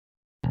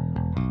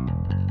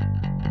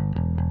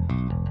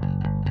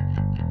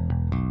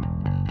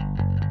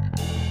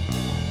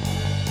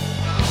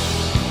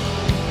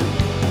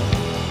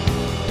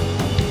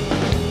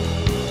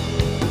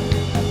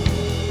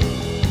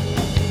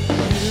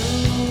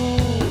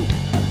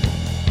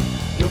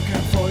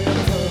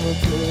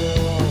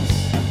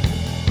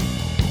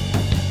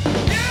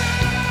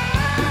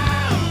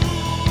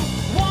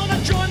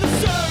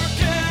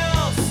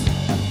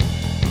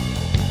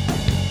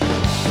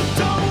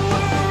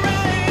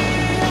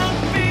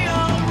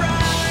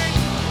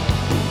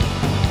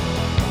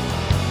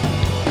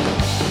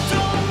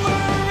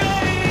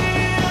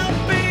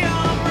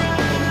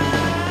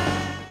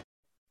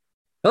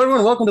Hello,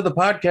 everyone. Welcome to the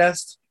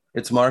podcast.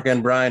 It's Mark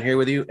and Brian here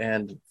with you.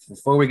 And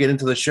before we get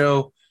into the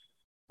show,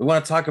 we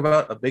want to talk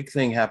about a big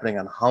thing happening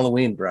on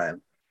Halloween,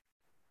 Brian.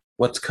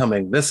 What's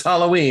coming this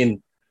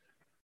Halloween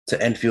to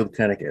Enfield,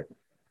 Connecticut?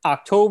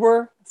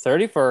 October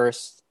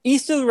 31st,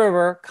 East of the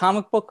River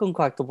Comic Book and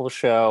Collectible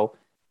Show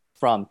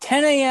from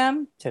 10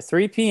 a.m. to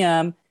 3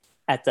 p.m.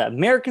 at the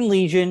American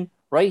Legion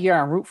right here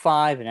on Route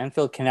 5 in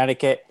Enfield,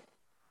 Connecticut.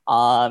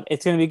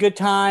 It's going to be a good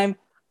time.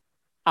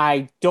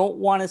 I don't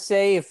want to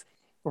say if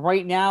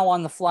right now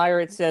on the flyer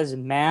it says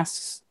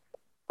masks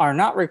are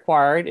not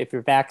required if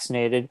you're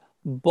vaccinated,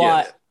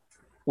 but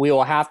we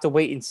will have to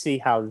wait and see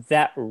how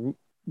that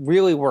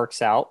really works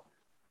out.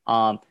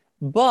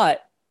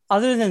 But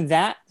other than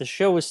that, the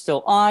show is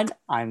still on.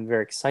 I'm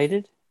very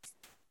excited.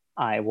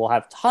 I will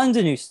have tons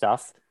of new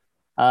stuff.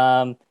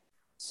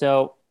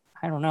 So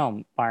I don't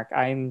know, Mark.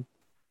 I'm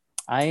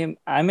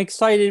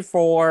excited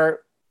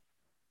for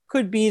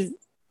could be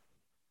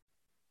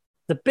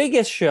the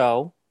biggest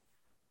show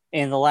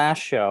in the last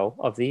show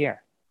of the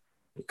year.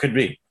 It could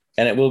be.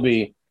 And it will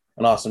be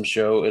an awesome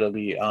show. It'll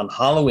be on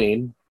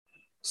Halloween.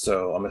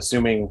 So I'm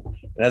assuming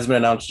it hasn't been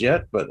announced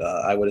yet, but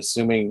I would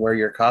assuming wear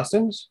your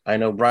costumes. I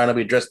know Brian will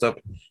be dressed up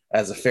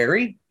as a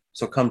fairy.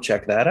 So come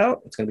check that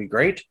out. It's going to be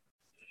great.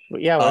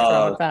 Yeah, what's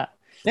wrong with that?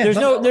 Yeah,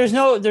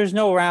 there's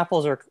no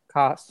raffles or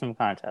costume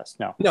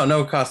contest.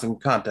 No costume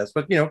contest,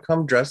 but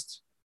come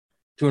dressed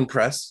to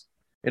impress.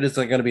 It is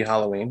going to be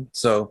Halloween.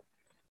 So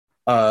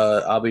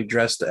I'll be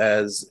dressed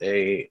as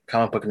a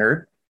comic book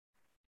nerd,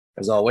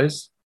 as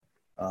always.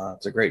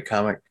 It's a great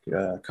comic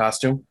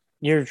costume.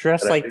 You're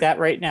dressed like that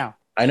right now.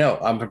 I know.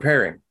 I'm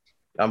preparing.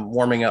 I'm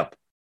warming up.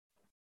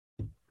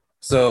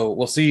 So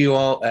we'll see you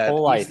all at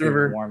East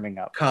River warming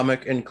up.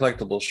 Comic and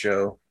Collectible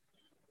Show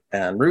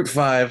and Route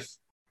 5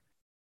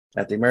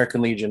 at the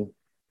American Legion.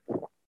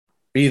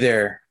 Be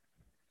there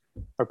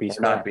or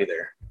not be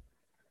there.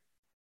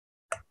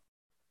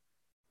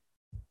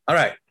 All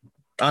right.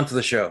 On to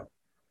the show.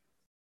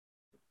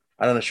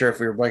 I'm not sure if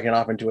we were breaking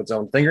off into its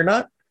own thing or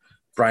not.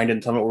 Brian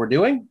didn't tell me what we're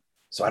doing,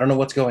 so I don't know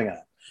what's going on.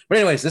 But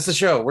anyways, this is a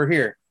show. We're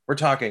here. We're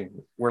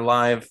talking. We're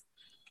live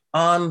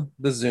on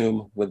the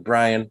Zoom with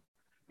Brian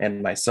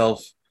and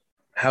myself.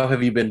 How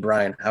have you been,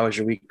 Brian? How has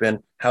your week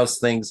been? How's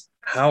things?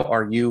 How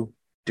are you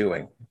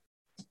doing?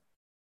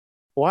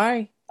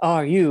 Why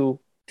are you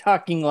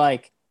talking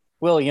like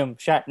William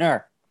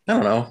Shatner? I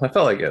don't know. I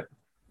felt like it.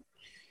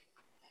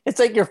 It's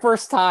like your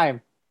first time.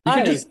 You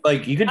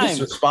could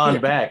just respond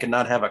back and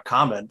not have a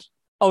comment.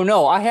 Oh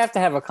no, I have to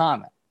have a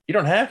comment. You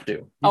don't have to.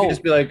 You can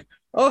just be like,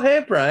 "Oh,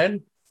 hey,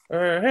 Brian,"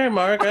 or "Hey,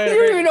 Mark." I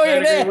don't even know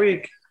your name.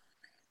 Week.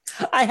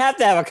 I have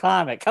to have a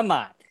comment. Come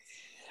on.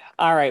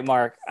 All right,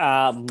 Mark. What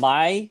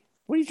are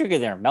you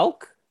drinking there?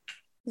 Milk?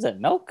 Is that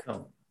milk?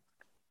 Oh,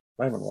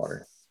 vitamin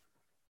water.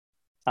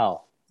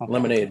 Oh, okay.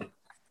 Lemonade.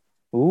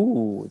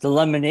 Ooh, the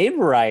lemonade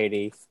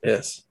variety.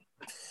 Yes.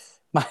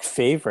 My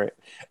favorite.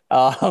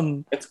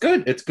 It's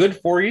good. It's good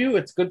for you.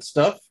 It's good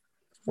stuff.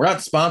 We're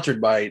not sponsored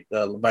by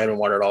vitamin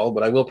water at all,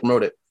 but I will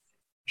promote it.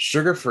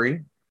 Sugar-free.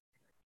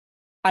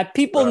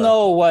 People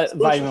know what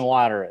vitamin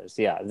water is.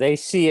 Yeah, they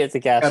see it at the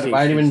gas station.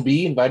 Vitamin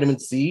B and vitamin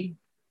C.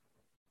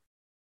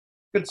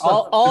 Good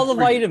stuff. All the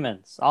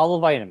vitamins. All the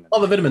vitamins. All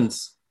the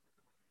vitamins.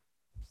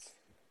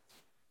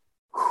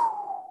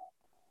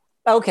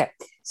 Okay.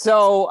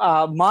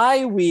 So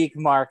my week,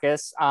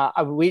 Marcus,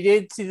 we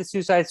did see the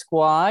Suicide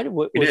Squad,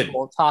 which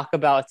we'll talk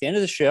about at the end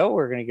of the show.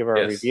 We're going to give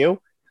our review.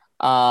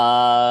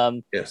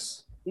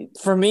 Yes.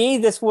 For me,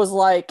 this was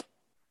like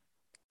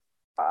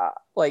I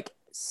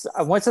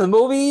went to the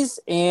movies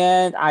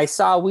and I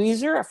saw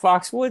Weezer at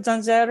Foxwoods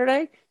on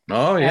Saturday.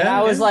 Oh, yeah. And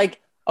I was like,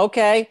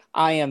 okay,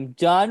 I am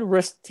done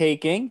risk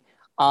taking.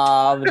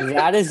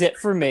 That is it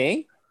for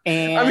me.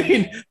 And I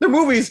mean, the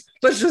movies,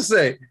 let's just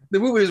say, the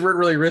movies weren't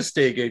really risk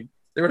taking.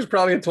 There was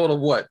probably a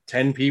total of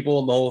 10 people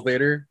in the whole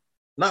theater?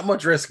 Not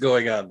much risk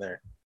going on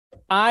there.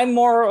 I'm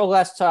more or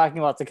less talking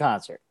about the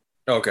concert.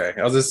 Okay.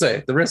 I was going to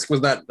say, the risk was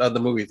not on the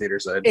movie theater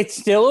side. It's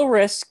still a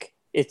risk.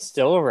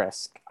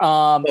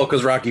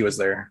 Because Rocky was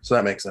there, so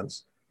that makes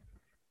sense.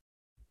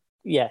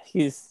 Yeah,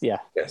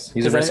 Yes,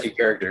 he's a risky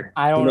character.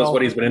 I don't know. Who knows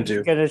what he's been into?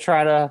 He's going to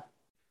try to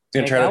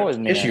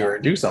kiss you or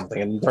do something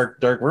in the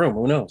dark room.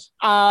 Who knows?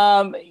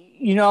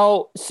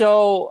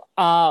 So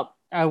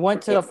I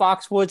went to the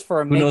Foxwoods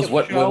for a makeup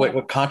show. Who knows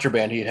what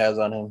contraband he has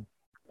on him.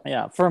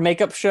 Yeah, for a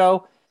makeup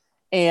show.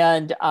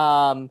 And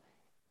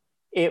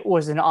It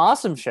was an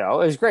awesome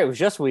show. It was great. It was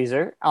just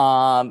Weezer.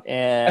 I thought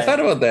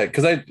And about that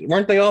because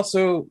weren't they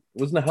also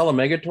wasn't the Hella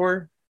Mega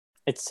tour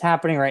it's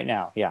happening right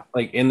now. Yeah.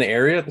 like in the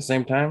area at the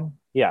same time?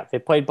 Yeah. They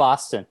played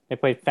Boston. They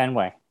played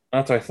Fenway.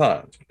 That's what I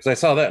thought because I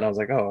saw that and I was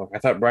like, oh, I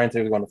thought Brian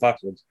Taylor was going to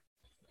Foxwoods.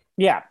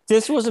 Yeah.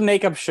 This was a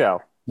makeup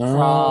show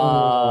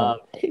No,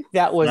 from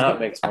that was now it going to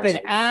makes more happen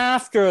sense.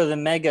 after the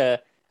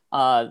mega,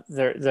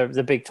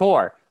 the big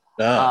tour.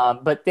 Ah,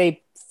 But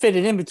they fit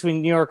it in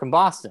between New York and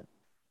Boston.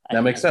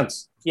 that makes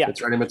sense. Yeah.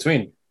 It's right in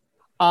between.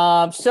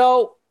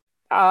 So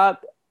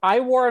I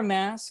wore a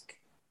mask.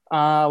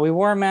 We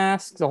wore a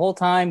mask the whole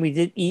time. We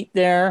did eat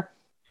there.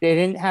 They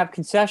didn't have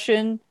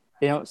concession.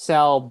 They don't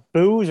sell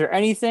booze or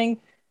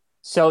anything.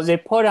 So they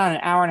put on an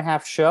hour and a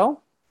half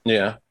show.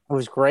 Yeah, It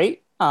was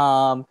great.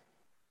 And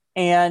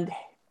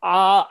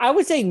I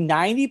would say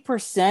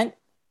 90%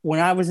 when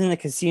I was in the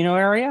casino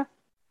area,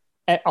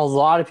 a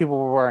lot of people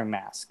were wearing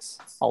masks.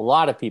 A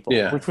lot of people,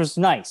 Yeah. which was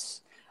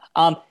nice.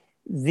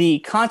 The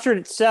concert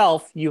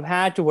itself, you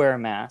had to wear a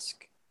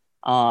mask.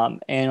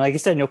 And like I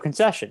said, no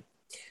concession.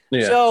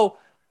 yeah, So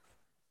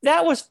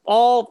that was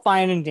all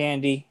fine and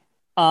dandy.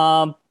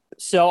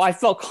 So I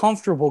felt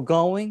comfortable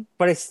going,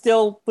 but I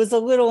still was a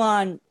little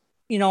on,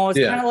 it was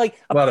Yeah. kind of like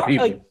a lot of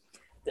people. like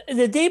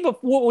the day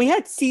before we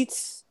had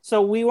seats,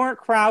 so we weren't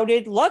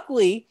crowded.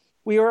 Luckily,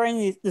 we were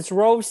in this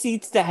row of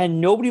seats that had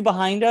nobody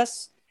behind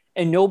us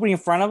and nobody in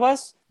front of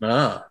us.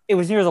 Ah, It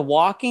was near the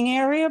walking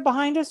area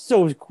behind us,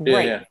 so it was yeah,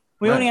 great.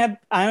 yeah.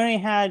 I only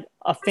had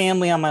a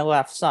family on my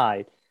left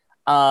side.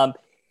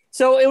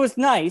 So it was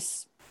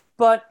nice,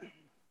 but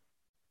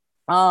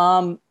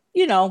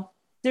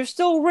there's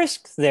still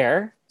risk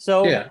there.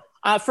 So Yeah.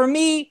 for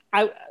me,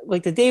 I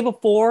like the day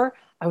before,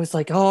 I was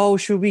like, oh,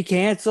 should we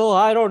cancel?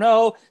 I don't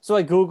know. So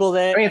I Googled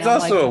it. I mean, it's and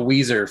I'm also like, a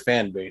Weezer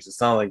fan base. It's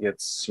not like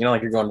it's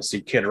like you're going to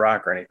see Kid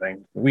Rock or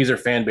anything. The Weezer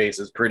fan base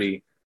is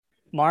pretty.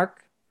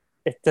 Mark,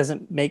 it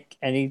doesn't make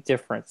any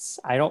difference.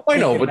 I don't I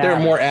think know, it but they're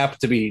matters. more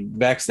apt to be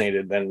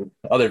vaccinated than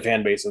other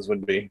fan bases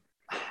would be.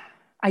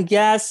 I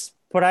guess,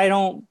 but I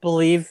don't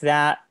believe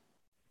that.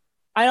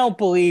 I don't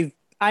believe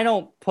I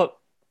don't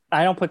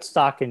put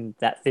stock in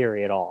that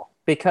theory at all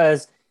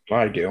because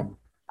I do.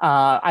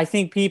 I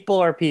think people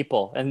are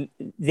people and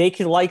they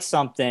can like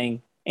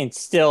something and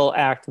still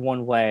act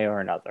one way or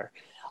another.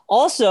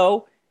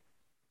 Also,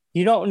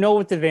 you don't know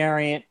with the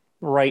variant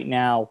right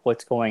now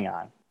what's going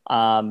on.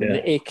 Yeah.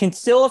 It can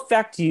still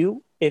affect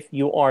you if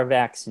you are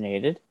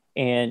vaccinated,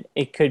 and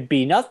it could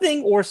be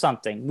nothing or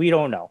something. We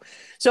don't know.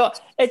 So it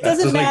That's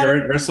doesn't just like the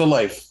matter. rest of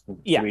life.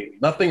 Yeah.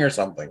 Nothing or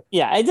something.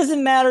 Yeah, it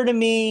doesn't matter to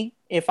me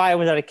if I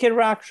was at a Kid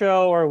Rock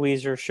show or a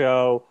Weezer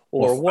show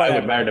or Well, it whatever.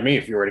 would matter to me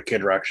if you were at a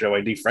Kid Rock show.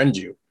 I defriend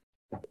you.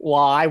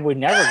 Well, I would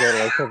never go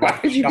to a Kid Why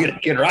Rock did you show. get a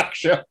Kid Rock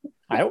show?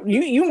 I don't.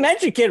 You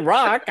mentioned Kid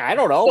Rock. I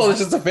don't know. Well, it's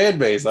just a fan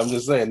base. I'm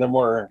just saying they're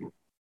more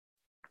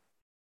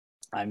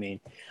I mean,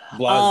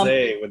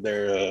 blasé with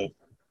their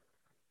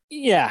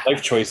yeah.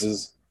 life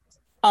choices.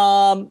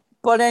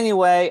 But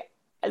anyway,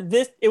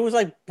 it was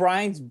like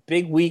Brian's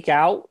big week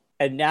out,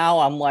 and now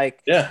I'm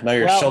like, Yeah, now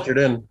you're sheltered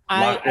in,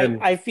 locked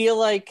in. I feel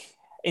like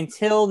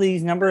until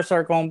these numbers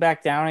start going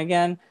back down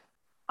again,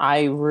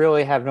 I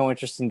really have no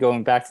interest in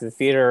going back to the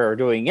theater or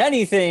doing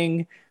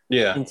anything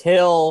Yeah,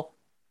 until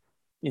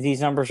these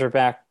numbers are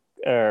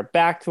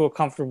back to a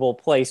comfortable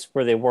place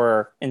where they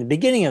were in the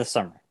beginning of the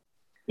summer.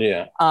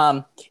 yeah.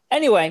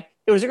 Anyway,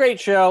 it was a great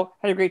show.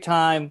 Had a great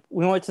time.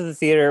 We went to the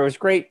theater. It was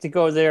great to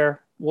go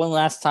there one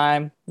last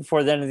time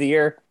before the end of the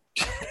year,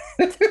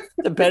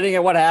 depending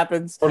on what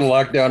happens. Or the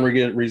lockdown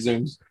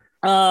resumes.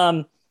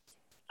 And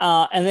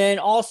then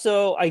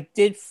also I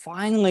did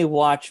finally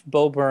watch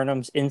Bo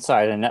Burnham's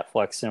Inside on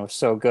Netflix, and it was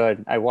so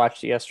good. I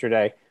watched it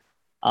yesterday.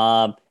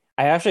 I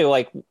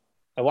actually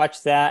I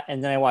watched that,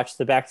 and then I watched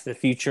the Back to the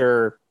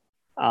Future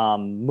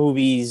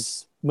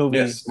movies.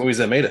 Yes, movies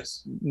that made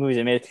us. Movies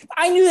that made it.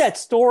 I knew that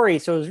story,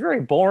 so it was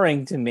very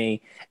boring to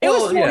me. It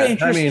was sort of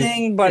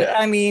interesting, but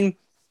I mean,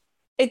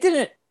 it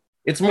didn't.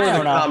 It's more I the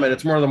don't know. common.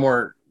 It's more the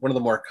one of the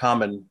more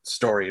common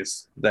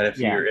stories that if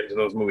you're into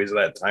those movies of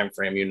that time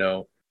frame, It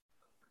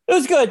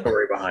was good.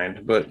 story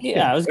behind. But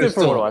Yeah, it was good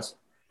for what it was.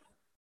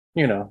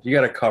 You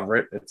got to cover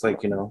it. It's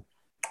like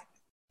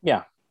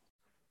Yeah.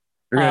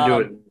 you're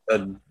gonna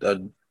do a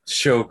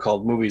show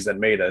called Movies That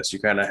Made Us. You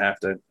kind of have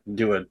to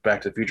do a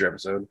Back to the Future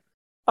episode.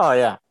 Oh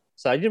yeah.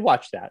 So I did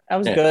watch that. That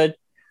was good.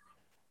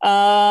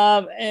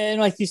 And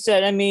like you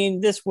said, I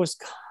mean, this was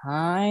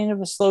kind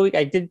of a slow week.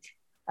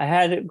 I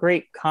had a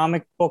great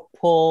comic book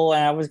pull,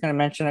 and I was going to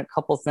mention a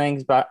couple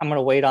things, but I'm going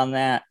to wait on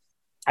that.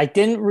 I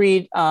didn't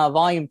read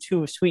volume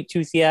 2 of Sweet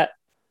Tooth yet,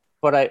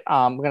 but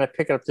I'm going to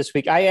pick it up this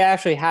week. I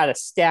actually had a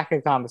stack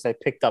of comics I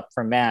picked up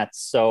from Matt,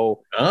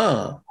 so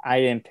I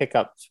didn't pick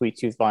up Sweet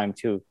Tooth volume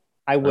 2.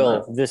 I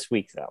will this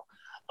week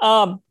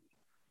though.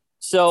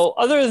 So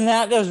other than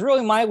that was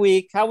really my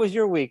week. How was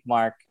your week,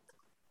 Mark?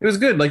 It was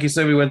good. Like you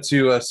said, we went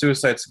to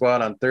Suicide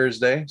Squad on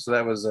Thursday, so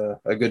that was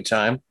a good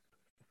time.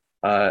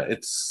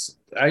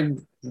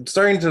 I'm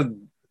starting to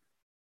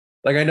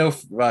I know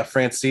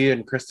Francia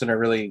and Kristen are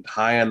really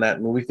high on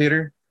that movie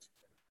theater.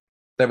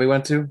 that we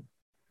went to.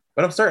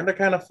 But I'm starting to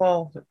kind of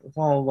fall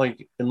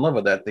like in love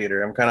with that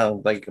theater. I'm kind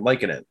of like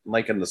liking it,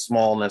 liking the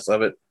smallness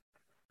of it,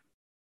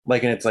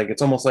 liking it's like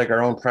it's almost like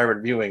our own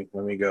private viewing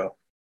when we go,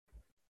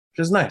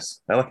 which is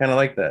nice. I kind of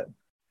like that.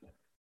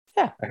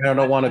 Yeah. I kind of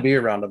don't want to be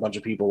around a bunch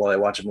of people while I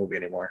watch a movie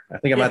anymore. I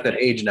think I'm at that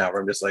age now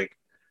where I'm just like,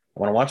 I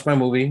want to watch my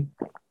movie.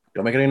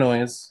 Don't make any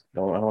noise.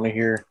 I don't want to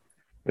hear.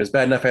 It was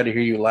bad enough I had to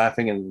hear you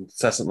laughing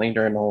incessantly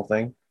during the whole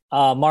thing.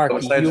 Mark,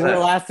 you were that,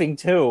 laughing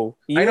too.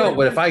 I know,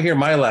 but if I hear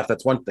my laugh,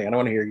 that's one thing. I don't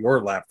want to hear your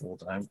laugh the whole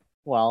time.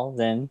 Well,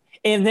 then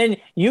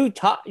you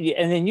talk,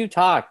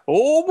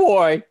 Oh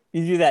boy,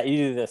 you do that. You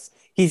do this.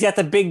 He's got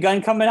the big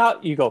gun coming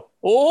out. You go,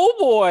 oh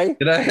boy.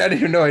 I didn't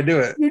even know I do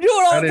it. You do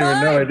it all the time. I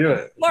didn't even know I do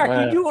it. Mark,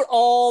 you do it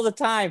all the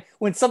time.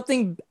 When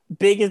something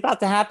big is about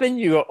to happen,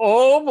 you go,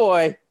 oh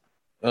boy.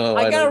 Oh,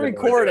 I gotta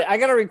record it. I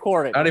gotta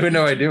record it. I don't even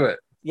know I do it.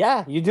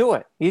 Yeah, you do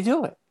it. You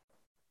do it.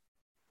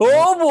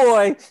 Oh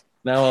boy.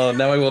 Now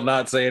I will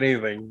not say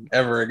anything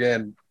ever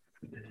again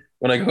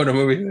when I go to a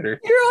movie theater.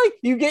 You're like,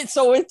 you get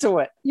so into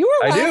it. You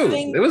were laughing.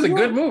 I do. It was a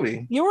good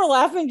movie. You were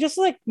laughing just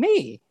like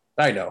me.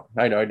 I know.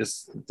 I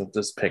just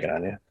picking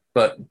on you.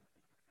 But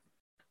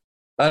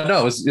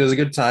no, it was a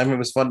good time. It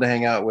was fun to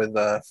hang out with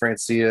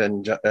Francia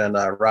and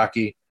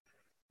Rocky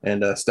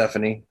and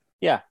Stephanie.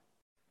 Yeah.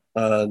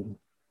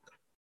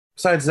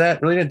 Besides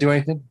that, really didn't do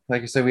anything.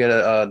 Like I said, we had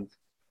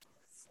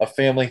a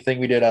family thing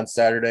we did on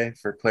Saturday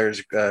for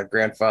Claire's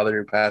grandfather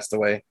who passed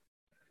away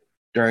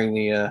during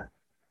the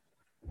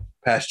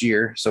past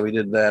year. So we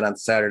did that on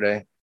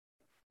Saturday.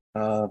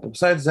 But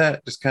besides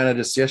that,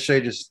 just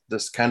yesterday,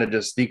 just kind of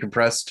just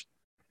decompressed.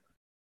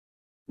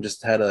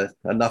 Just had a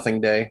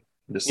nothing day.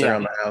 Just sit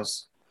around the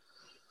house.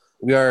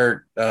 We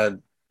are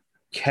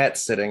cat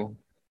sitting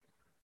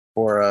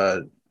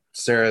for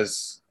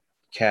Sarah's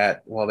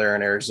cat while they're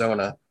in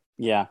Arizona.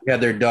 Yeah. We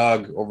had their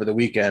dog over the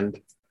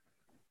weekend.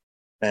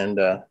 And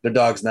their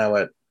dog's now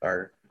at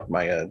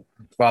my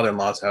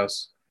father-in-law's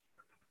house.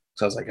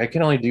 So I was like, I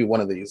can only do one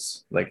of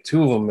these. Like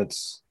two of them,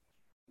 this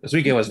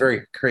weekend was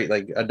very great.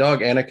 Like a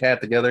dog and a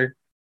cat together.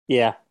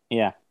 Yeah,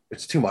 yeah.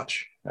 It's too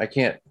much. I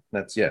can't.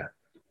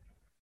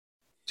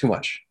 Too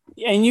much.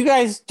 And you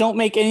guys don't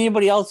make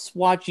anybody else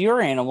watch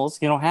your animals.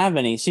 You don't have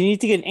any. So you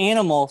need to get an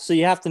animal, so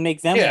you have to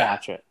make them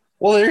watch it.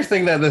 Well, the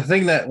thing that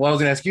I was going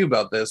to ask you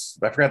about this,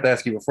 I forgot to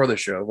ask you before the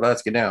show, but I'll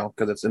ask you now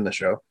because it's in the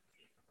show.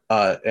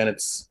 And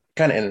it's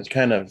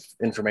kind of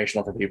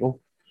informational for people.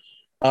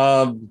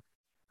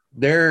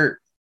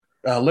 Their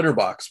litter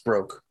box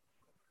broke,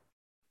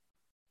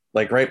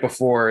 like right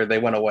before they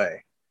went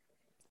away.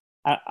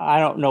 I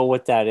don't know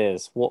what that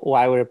is.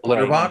 Why would it break?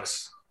 Litter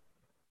box?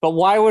 But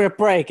why would it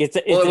break? It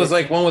was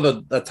like one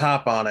with a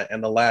top on it,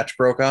 and the latch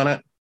broke on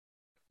it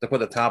to put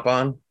the top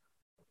on.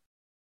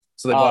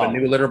 So they bought a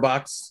new litter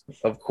box,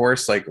 of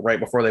course, like right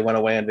before they went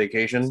away on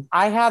vacation.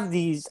 I have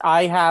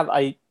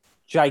a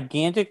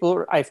gigantic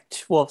litter.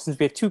 Since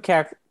we have two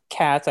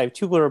cats, I have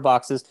two litter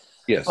boxes.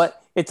 Yes.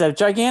 But it's a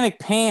gigantic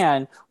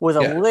pan with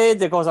a lid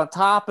that goes on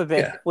top of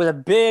it with a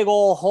big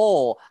old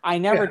hole. I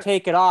never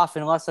take it off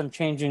unless I'm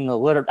changing the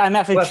litter. I'm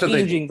actually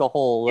changing the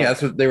whole litter. Yeah,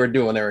 that's what they were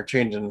doing. They were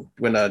changing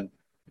when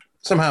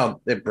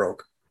somehow it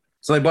broke.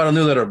 So they bought a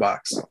new litter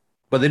box,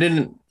 but they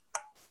didn't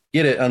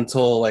get it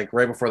until like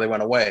right before they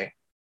went away.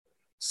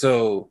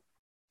 So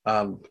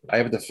I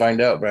have to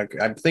find out, but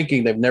I'm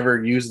thinking they've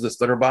never used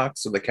this litter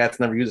box, so the cat's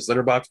never used this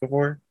litter box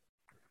before.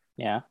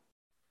 Yeah.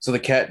 So the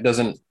cat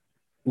doesn't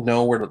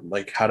know where to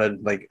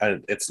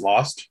it's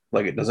lost.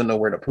 Like it doesn't know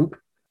where to poop.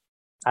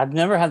 I've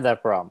never had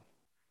that problem.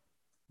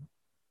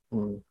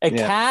 A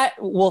cat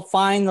will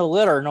find the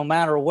litter no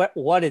matter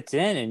what it's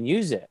in and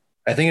use it.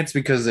 I think it's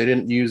because they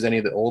didn't use any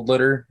of the old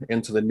litter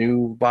into the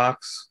new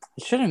box.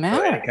 It shouldn't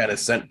matter. Any kind of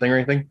scent thing or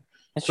anything.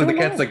 So the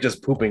cat's like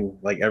just pooping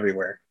like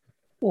everywhere.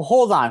 Well,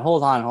 hold on.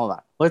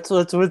 Let's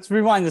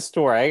rewind the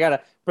story. I gotta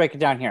break it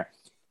down here.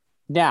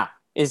 Now,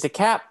 is the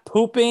cat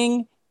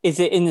pooping? Is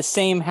it in the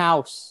same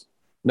house?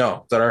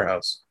 No, it's at our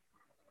house.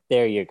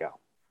 There you go.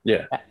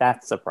 Yeah.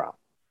 That's the problem.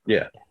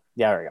 Yeah.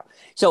 There we go.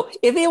 So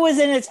if it was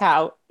in its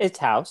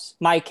house,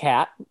 my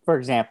cat, for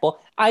example,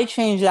 I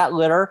change that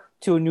litter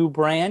to a new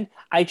brand.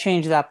 I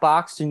change that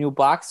box to a new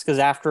box because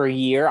after a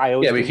year, I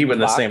always we keep it in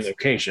the same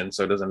location,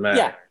 so it doesn't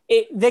matter.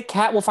 Yeah, the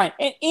cat will find.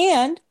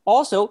 And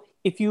also,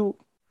 if you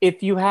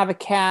have a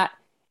cat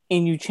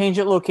and you change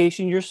its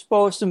location, you're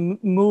supposed to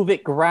move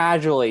it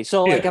gradually.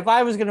 So, like, if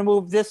I was going to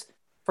move this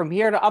from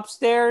here to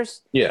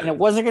upstairs, and it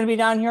wasn't going to be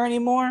down here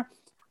anymore,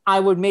 I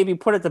would maybe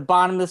put it at the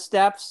bottom of the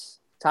steps,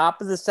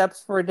 top of the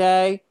steps for a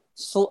day,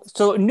 so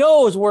it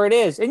knows where it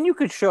is. And you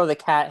could show the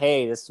cat,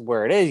 hey, this is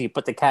where it is. You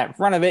put the cat in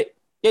front of it,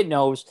 it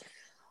knows.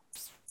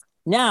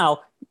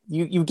 Now,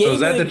 you get. So is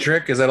that the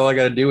trick? Is that all I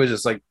got to do is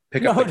just like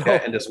pick up the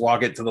cat and just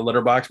walk it to the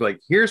litter box? Be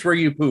like, here's where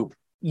you poop.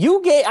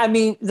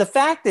 The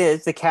fact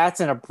is the cat's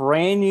in a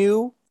brand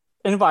new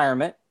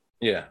environment.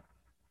 Yeah.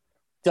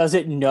 Does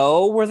it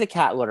know where the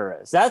cat litter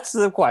is? That's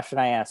the question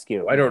I ask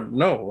you. I don't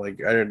know. Like,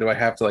 do I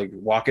have to like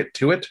walk it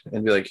to it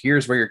and be like,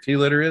 here's where your kitty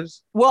litter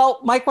is?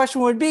 Well, my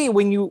question would be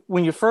when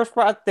you first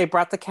brought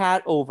the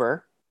cat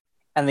over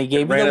And they It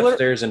gave you ran the litter.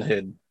 upstairs and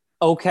hid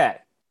Okay.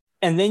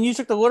 And then you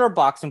took the litter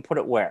box and put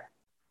it where?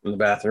 in the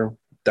bathroom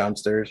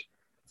downstairs.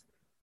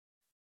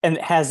 And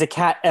has the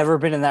cat ever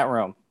been in that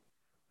room?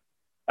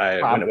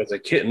 When it was a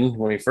kitten,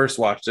 when we first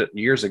watched it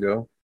years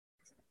ago.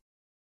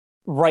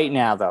 Right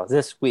now, though,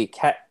 this week,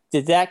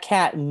 did that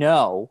cat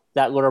know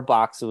that litter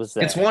box was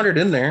there? It's wandered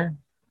in there.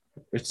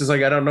 It's just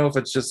like I don't know if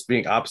it's just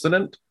being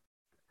obstinate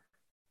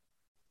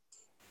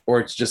or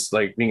it's just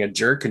like being a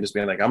jerk and just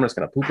being like, I'm just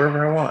gonna poop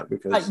wherever I want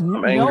because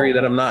I'm angry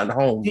that I'm not at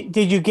home.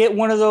 Did you get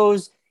one of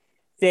those?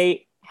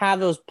 They have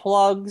those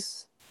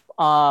plugs.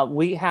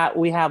 We have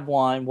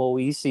one. Well,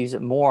 we used to use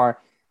it more,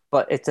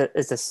 but it's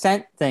a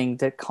scent thing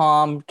to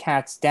calm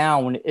cats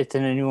down when it's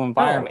in a new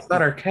environment. No, it's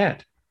not our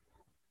cat.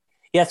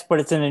 Yes, but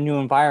it's in a new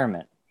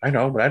environment. I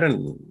know, but I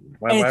didn't.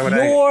 Why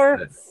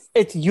would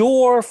it's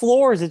your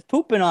floors it's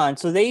pooping on,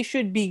 so they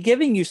should be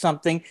giving you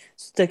something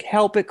to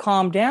help it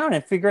calm down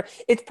and figure.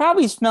 It's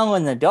probably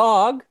smelling the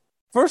dog.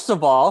 First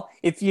of all,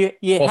 if you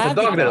have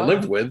the dog that it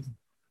lived with,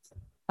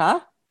 huh?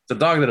 The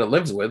dog that it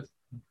lives with.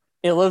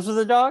 It lives with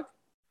a dog.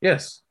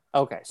 Yes.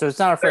 Okay, so it's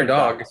not afraid of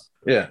dogs.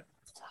 Yeah.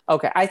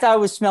 Okay, I thought it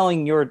was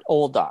smelling your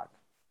old dog.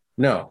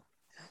 No.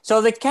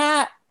 So the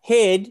cat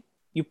hid.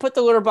 You put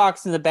the litter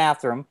box in the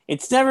bathroom.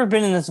 It's never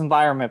been in this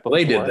environment before.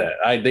 They did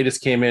that. They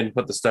just came in,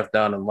 put the stuff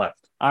down, and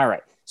left. All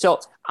right. So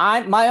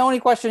my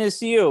only question is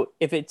to you: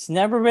 if it's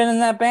never been in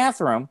that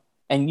bathroom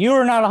and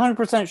you're not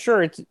 100%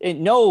 sure it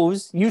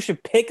knows, you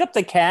should pick up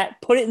the cat,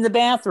 put it in the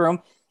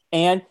bathroom,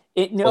 and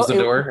it knows. Close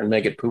the door and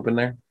make it poop in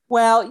there.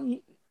 Well,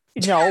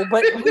 no,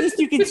 but at least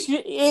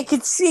it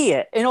could see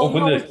it. And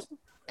open the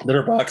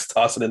litter box,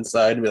 toss it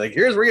inside, and be like,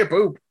 "Here's where you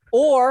poop."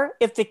 Or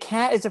if the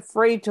cat is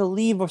afraid to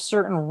leave a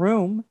certain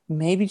room,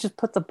 maybe just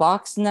put the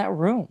box in that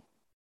room.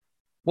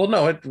 Well,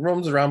 no, it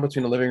roams around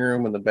between the living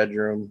room and the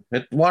bedroom.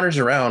 It wanders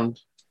around.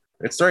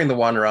 It's starting to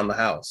wander around the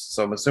house.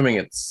 So I'm assuming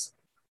I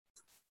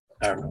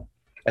don't know.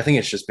 I think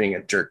it's just being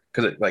a jerk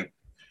because it like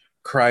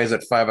cries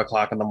at 5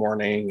 o'clock in the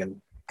morning.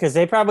 And because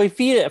they probably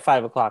feed it at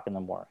 5 o'clock in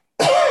the morning.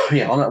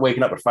 Yeah, I'm not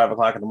waking up at 5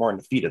 o'clock in the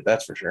morning to feed it.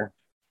 That's for sure.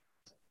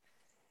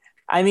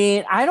 I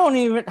mean,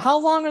 how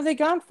long are they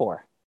gone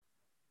for?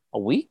 A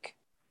week?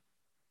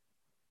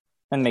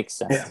 That makes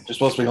sense. Yeah, they're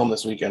supposed to be home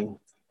this weekend.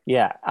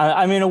 Yeah.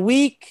 I mean, a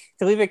week,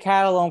 to leave a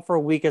cat alone for a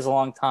week is a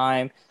long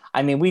time.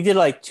 I mean, we did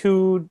like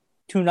two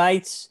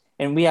nights,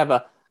 and we have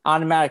a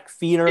automatic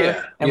feeder,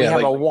 and we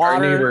have a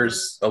water. Our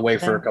neighbor's away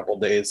for a couple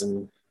of days,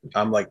 and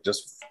I'm like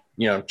just,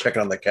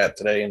 checking on the cat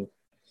today, and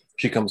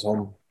she comes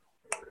home.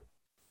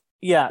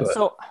 Yeah,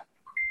 so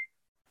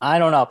I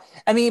don't know.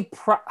 I mean,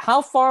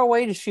 how far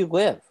away does she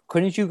live?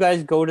 Couldn't you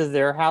guys go to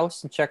their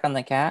house and check on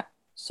the cat?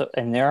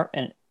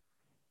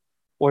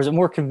 Or is it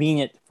more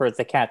convenient for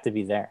the cat to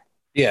be there?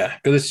 Yeah,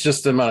 because it's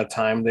just the amount of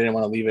time. They didn't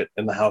want to leave it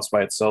in the house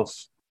by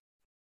itself.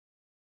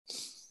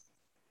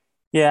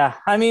 Yeah,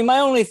 I mean, my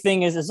only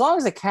thing is, as long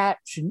as the cat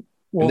they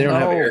don't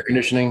have air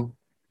conditioning.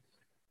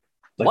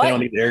 Like what? They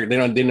don't need air. They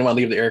didn't want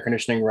to leave the air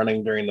conditioning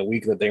running during the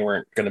week that they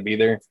weren't going to be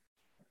there.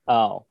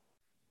 Oh,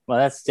 well,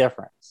 that's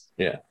different.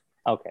 Yeah.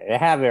 Okay, they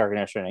have air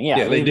conditioning.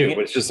 Yeah, they do.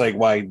 But it's just like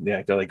why?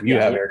 Yeah, they're like, you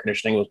have air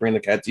conditioning. Let's bring the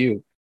cat to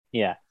you.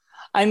 Yeah,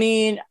 I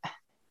mean,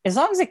 as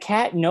long as the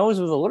cat knows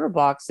where the litter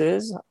box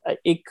is,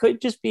 it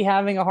could just be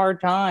having a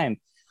hard time.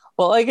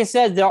 But like I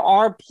said, there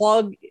are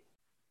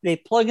they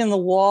plug in the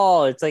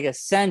wall. It's like a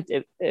scent.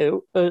 It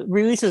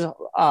releases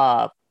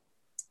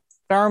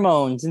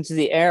pheromones into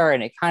the air,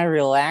 and it kind of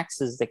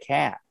relaxes the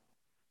cat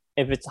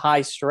if it's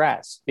high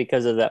stress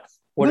because of the.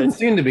 What it doesn't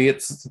seem to be.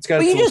 It's got.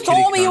 But you just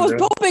told me it was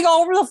pooping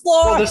all over the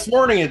floor. Well, this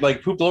morning it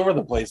like pooped all over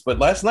the place, but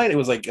last night it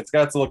was like it's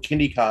got its little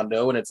kitty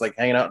condo, and it's like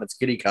hanging out in its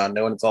kitty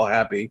condo, and it's all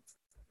happy.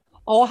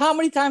 Oh, how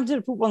many times did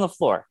it poop on the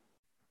floor?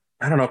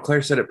 I don't know.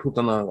 Claire said it pooped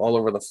all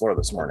over the floor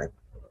this morning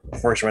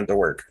before she went to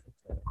work.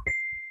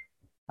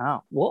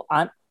 Oh, well,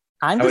 I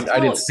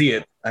didn't see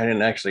it. I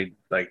didn't actually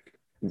like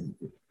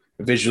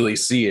visually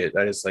see it.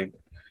 I just like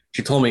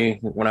she told me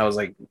when I was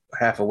like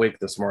half awake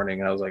this morning,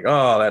 and I was like,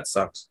 "Oh, that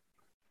sucks."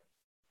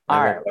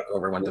 All right.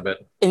 Went to bed.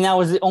 And that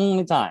was the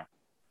only time.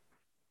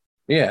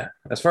 Yeah,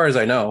 as far as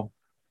I know.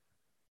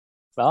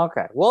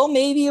 Okay. Well,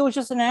 maybe it was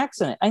just an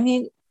accident. I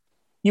mean,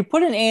 you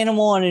put an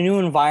animal in a new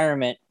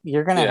environment,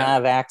 you're going to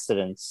have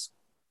accidents.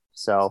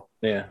 So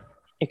yeah,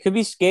 it could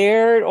be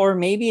scared, or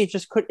maybe it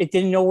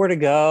didn't know where to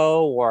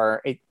go,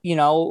 or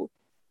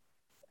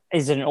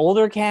is it an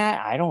older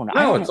cat? I don't know.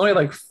 No, it's only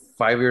like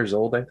 5 years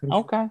old, I think.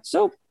 Okay.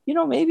 So,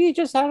 maybe it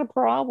just had a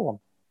problem.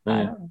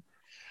 Yeah.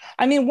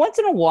 I mean, once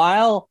in a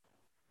while,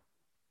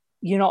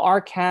 our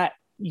cat,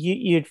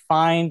 you'd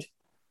find,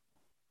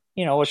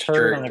 a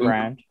turd on the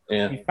ground.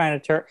 Yeah. You find a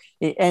turd,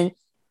 and,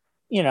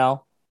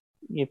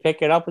 you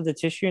pick it up with the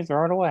tissue and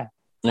throw it away.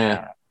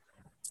 Yeah.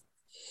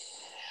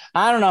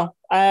 I don't know.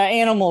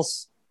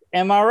 Animals.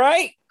 Am I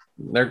right?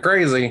 They're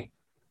crazy.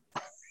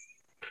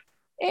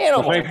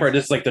 Animals. I'm waiting for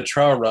just like the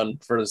trial run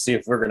to see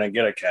if we're going to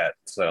get a cat.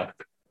 So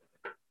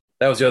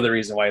that was the other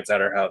reason why it's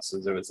at our house.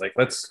 Is it was like,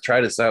 let's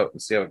try this out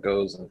and see how it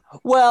goes.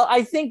 Well,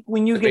 I think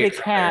when you get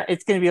a cat,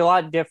 it's going to be a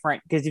lot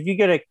different because if you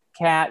get a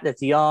cat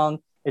that's young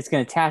It's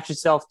going to attach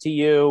itself to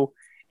you,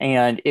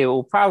 and it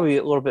will probably be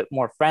a little bit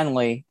more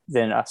friendly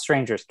than a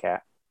stranger's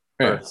cat.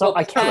 Yeah. So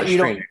a cat you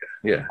don't,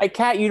 yeah, a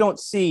cat you don't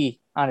see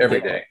on a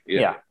every daily. day.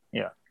 Yeah.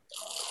 Yeah.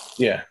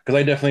 Yeah, because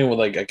I definitely would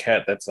like a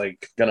cat that's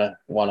like gonna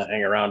want to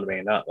hang around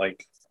me, not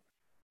like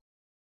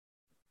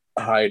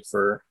hide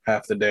for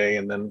half the day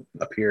and then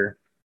appear.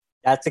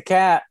 That's a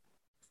cat.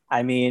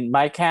 I mean,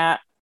 my cat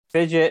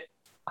Fidget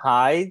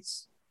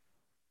hides,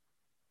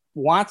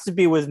 wants to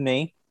be with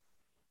me,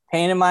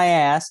 pain in my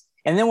ass,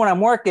 and then when I'm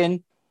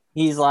working,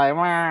 he's like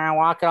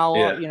walking all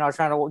over,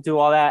 trying to do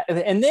all that.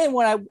 And then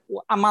when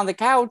I'm on the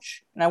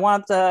couch and I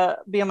want to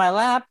be on my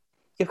lap,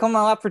 he'll come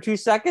on my lap for 2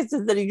 seconds,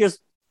 and then he just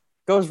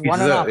goes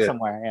running off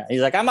somewhere. Yeah,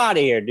 he's like, "I'm out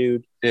of here,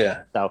 dude."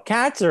 Yeah. So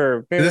cats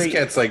are very. This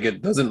cat's like it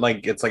doesn't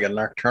like it's like a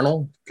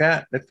nocturnal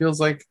cat. It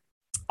feels like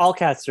all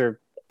cats are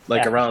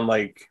like around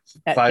like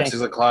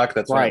 5-6 o'clock.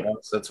 That's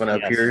when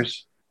it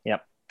appears.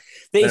 Yep.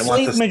 They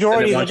sleep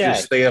majority of the day. You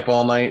to stay up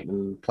all night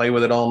and play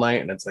with it all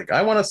night, and it's like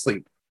I want to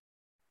sleep.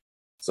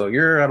 So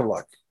you're out of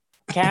luck.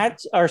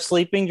 Cats are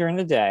sleeping during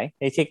the day.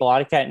 They take a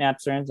lot of cat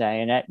naps during the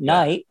day, and at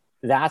night,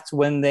 that's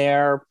when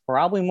they're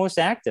probably most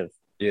active.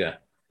 Yeah.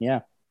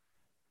 Yeah.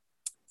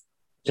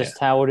 Just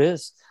how it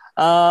is.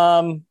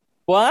 Well,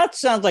 that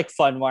sounds like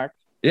fun, Mark.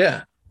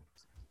 Yeah.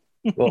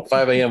 Well,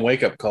 5 a.m.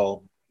 wake up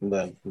call,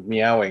 the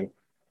meowing.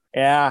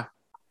 Yeah.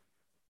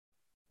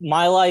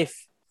 My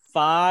life,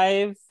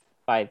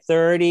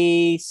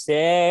 5:30,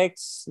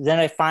 6. Then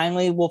I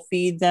finally will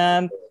feed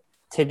them.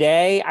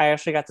 Today, I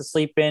actually got to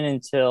sleep in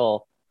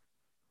until.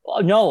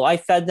 No, I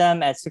fed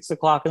them at 6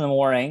 o'clock in the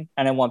morning,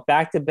 and I went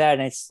back to bed,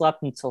 and I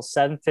slept until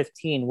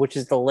 7:15, which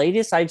is the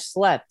latest I've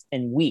slept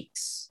in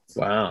weeks.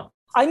 Wow.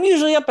 I'm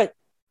usually up at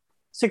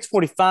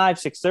 6:45,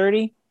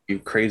 6:30. You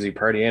crazy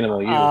party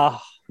animal, you. Oh,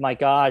 my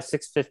God,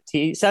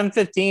 6:15,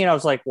 7:15. I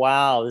was like,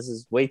 wow, this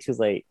is way too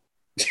late.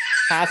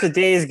 Half the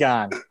day is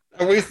gone.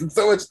 I wasted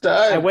so much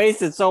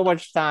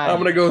time.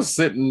 I'm going to go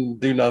sit and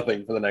do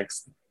nothing for the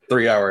next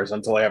 3 hours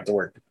until I have to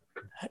work.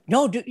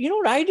 No, dude, you know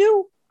what I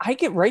do? I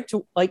get right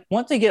to, like,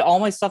 once I get all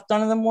my stuff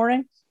done in the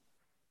morning,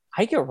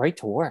 I get right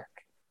to work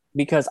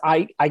because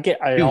I get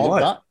it all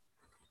done.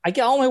 I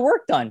get all my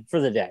work done for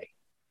the day.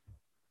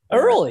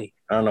 Early.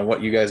 I don't know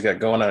what you guys got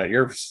going on at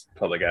your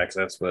public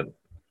access, but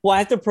well, I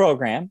have to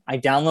program. I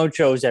download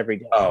shows every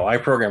day. Oh, I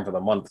program for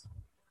the month.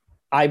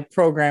 I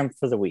program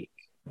for the week.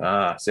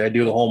 See, I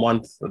do the whole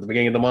month at the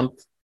beginning of the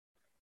month.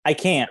 I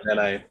can't.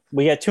 And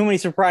we got too many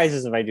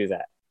surprises if I do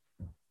that.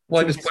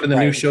 Well, I just put in the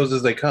new shows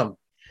as they come.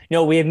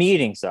 No, we have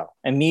meetings though,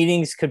 and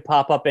meetings could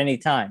pop up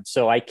anytime.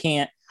 So I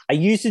can't. I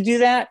used to do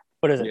that,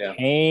 but it's a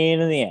pain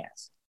in the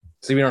ass.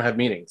 See, we don't have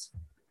meetings.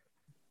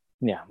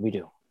 Yeah, we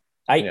do.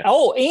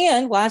 Oh,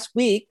 and last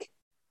week,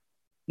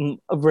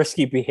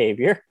 risky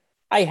behavior.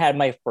 I had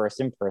my first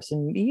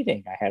in-person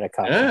meeting. I had a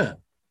couple. Yeah.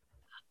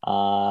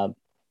 How'd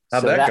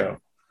that go?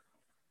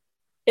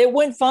 It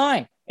went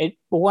fine. It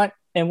went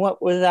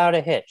without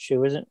a hitch. It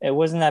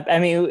wasn't that. I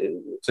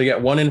mean, so you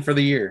got one in for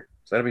the year.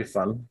 So that'd be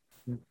fun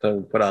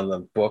to put on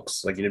the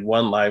books. Like you did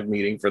one live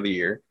meeting for the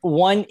year.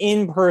 One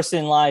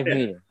in-person live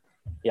meeting.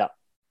 Yeah.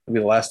 It'll be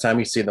the last time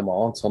you see them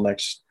all until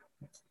next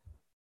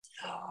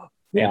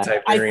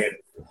anti-variant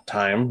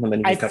time, and then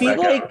you can come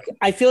back out.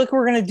 I feel like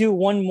we're gonna do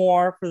one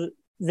more for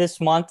this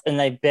month,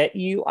 and I bet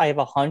you I have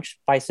a hunch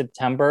by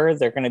September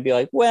they're gonna be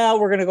like, well,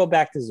 we're gonna go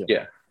back to Zoom.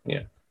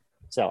 Yeah.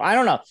 So I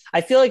don't know.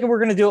 I feel like we're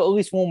gonna do it at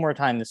least one more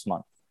time this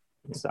month.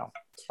 So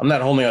I'm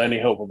not holding on any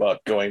hope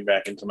about going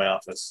back into my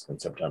office in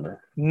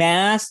September.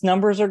 Mass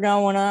numbers are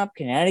going up.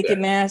 Connecticut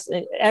mass,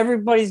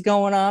 everybody's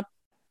going up,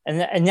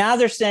 and now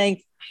they're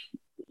saying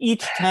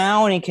each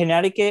town in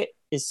Connecticut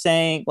is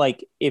saying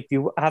like if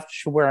you have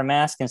to wear a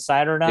mask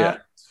inside or not. Yeah.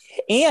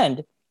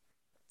 And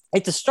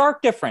it's a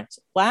stark difference.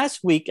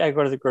 Last week I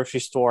go to the grocery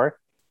store.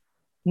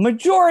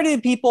 Majority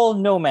of people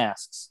no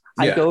masks.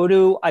 Yeah. I go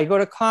to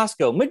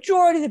Costco.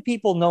 Majority of the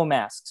people no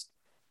masks.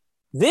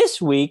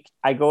 This week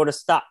I go to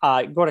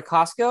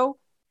Costco.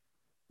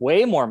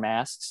 Way more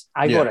masks.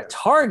 I go to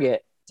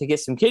Target to get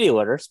some kitty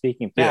litter.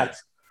 Speaking of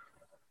pets,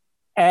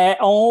 and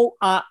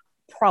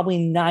probably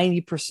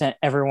 90%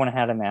 everyone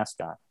had a mask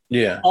on.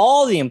 Yeah.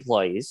 All the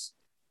employees.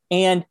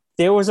 And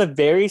there was a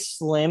very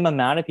slim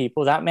amount of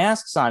people without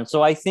masks on.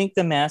 So I think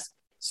the mask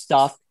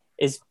stuff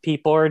is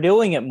people are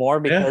doing it more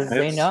because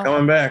they know.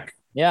 Coming back.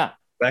 Yeah.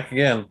 Back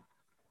again.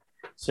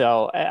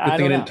 So I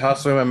didn't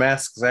toss away my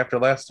masks after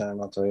last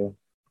time, I'll tell you.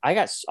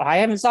 I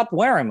haven't stopped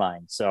wearing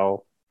mine.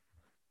 So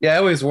yeah, I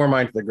always wore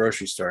mine to the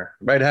grocery store.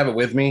 But I'd have it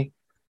with me.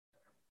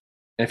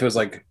 And if it was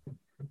like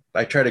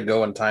I try to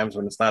go in times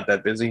when it's not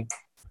that busy.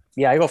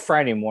 Yeah, I go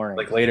Friday morning.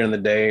 Like later in the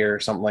day or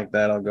something like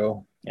that, I'll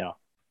go. Yeah.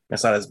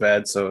 It's not as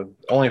bad. So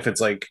only if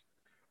it's like,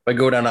 if I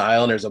go down an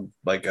aisle and there's a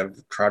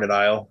crowded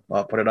aisle,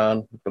 I'll put it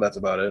on. But that's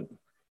about it.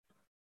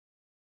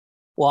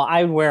 Well,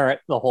 I would wear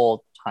it the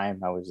whole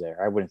time I was there.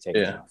 I wouldn't take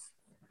it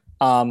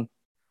off.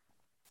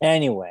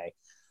 Anyway.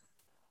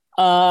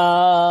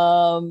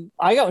 I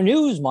got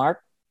news,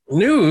 Mark.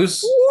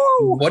 News?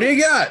 Woo! What do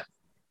you got?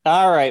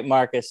 All right,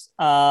 Marcus.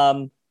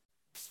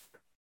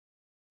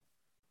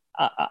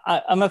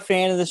 I'm a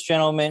fan of this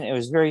gentleman. It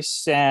was very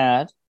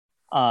sad,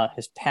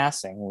 his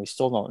passing. We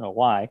still don't know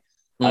why.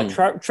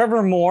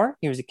 Trevor Moore,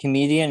 he was a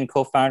comedian and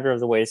co-founder of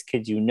the Whitest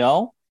Kids You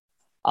Know.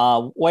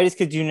 Whitest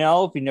Kids You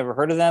Know, if you've never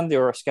heard of them, they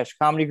were a sketch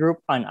comedy group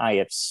on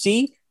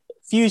IFC.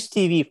 Fuse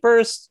TV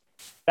first,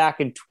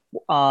 back in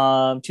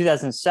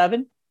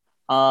 2007.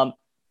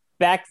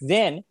 Back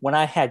then, when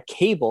I had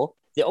cable,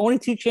 the only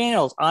two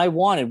channels I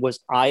wanted was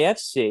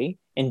IFC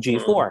and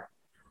G4.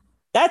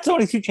 That's the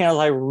only two channels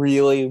I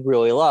really,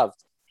 really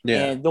loved.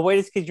 Yeah. And the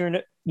Whitest Kids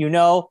You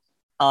Know,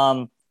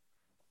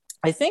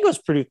 I think it was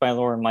produced by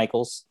Lauren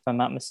Michaels, if I'm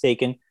not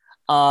mistaken.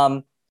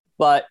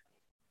 But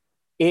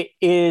it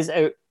is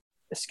a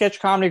sketch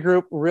comedy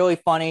group, really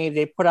funny.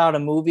 They put out a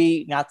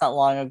movie not that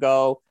long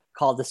ago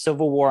called The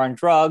Civil War on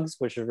Drugs,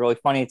 which is really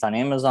funny. It's on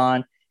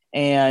Amazon.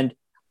 And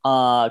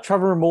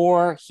Trevor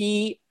Moore,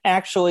 he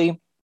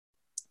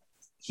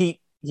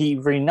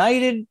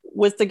reunited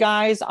with the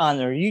guys on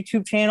their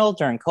YouTube channel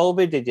during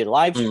COVID. They did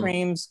live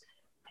streams.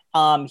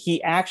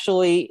 He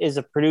actually is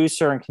a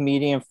producer and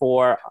comedian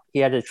he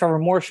had the Trevor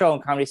Moore Show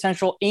on Comedy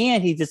Central,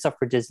 and he did stuff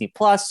for Disney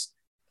Plus,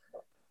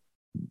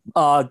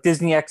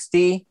 Disney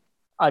XD,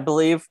 I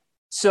believe.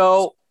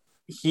 So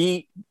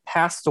he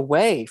passed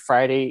away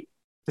Friday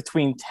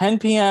between 10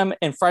 p.m.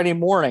 and Friday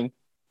morning.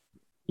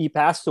 He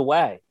passed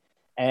away,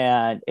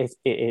 and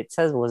it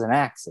says it was an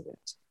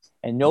accident,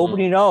 and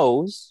nobody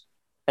knows,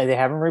 and they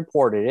haven't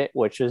reported it,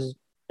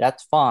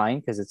 that's fine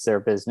because it's their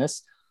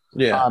business.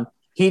 Yeah.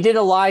 He did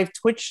a live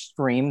Twitch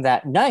stream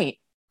that night,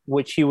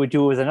 which he would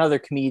do with another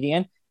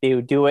comedian. They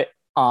would do it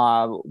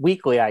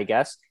weekly, I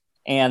guess.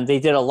 And they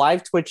did a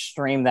live Twitch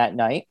stream that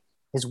night.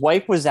 His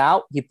wife was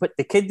out. He put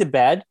the kid to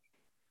bed,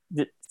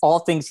 all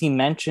things he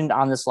mentioned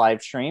on this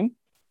live stream.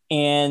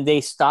 And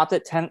they stopped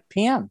at 10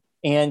 p.m.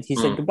 And he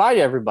said goodbye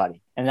to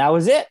everybody. And that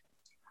was it.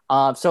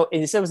 So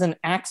he said it was an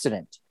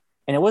accident.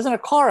 And it wasn't a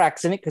car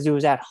accident because he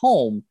was at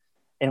home,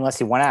 unless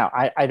he went out.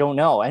 I don't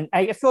know. And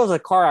I feel it was a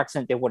car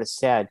accident, they would have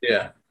said.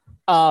 Yeah.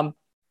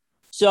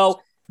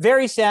 So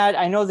very sad.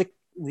 I know the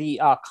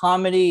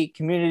comedy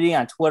community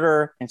on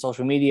Twitter and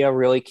social media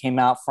really came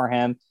out for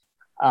him,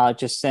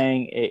 just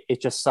saying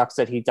it just sucks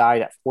that he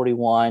died at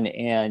 41,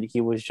 and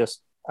he was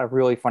just a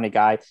really funny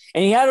guy.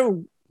 And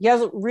he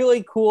has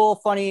really cool,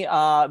 funny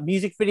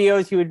music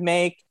videos he would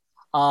make.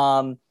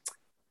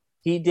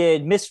 He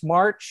did Miss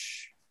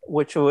March,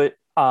 which was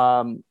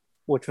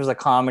a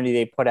comedy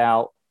they put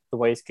out. The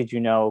Whitest Kids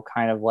You Know,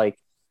 kind of like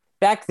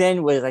back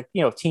then with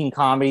teen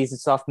comedies and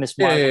stuff. Miss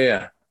March.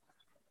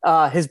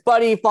 Yeah. His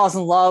buddy falls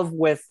in love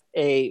with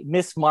a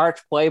Miss March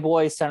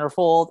Playboy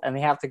centerfold, and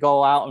they have to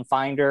go out and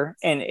find her.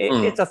 And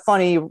it's a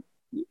funny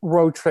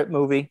road trip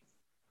movie.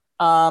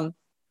 So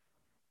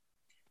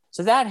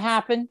that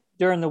happened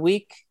over the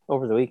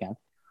weekend.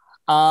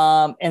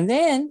 And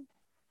then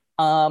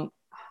I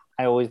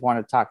always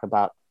want to talk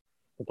about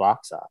the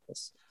box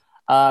office.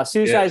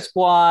 Suicide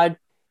Squad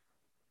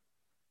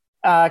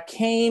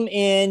came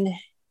in.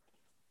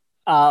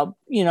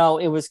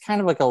 It was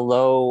kind of like a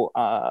low.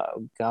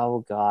 Oh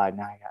God!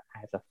 Now I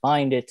have to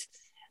find it.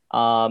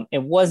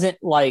 It wasn't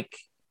like.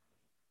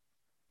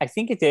 I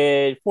think it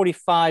did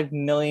 45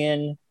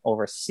 million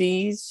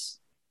overseas.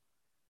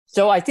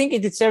 So I think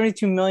it did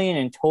 72 million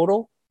in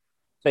total.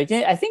 So I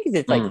think it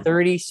did like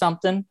 30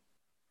 something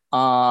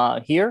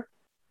here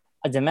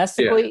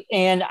domestically,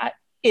 and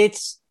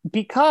it's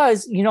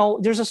because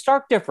there's a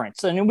stark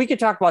difference, and we could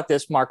talk about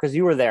this, Mark, because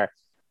you were there.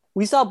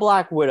 We saw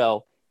Black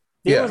Widow.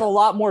 There was a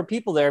lot more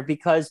people there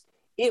because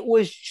it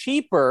was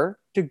cheaper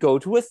to go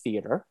to a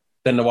theater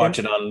than to watch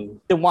it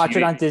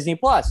on Disney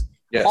Plus.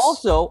 Yes.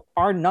 Also,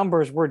 our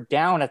numbers were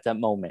down at that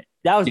moment.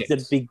 That was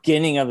the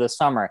beginning of the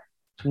summer.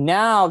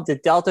 Now the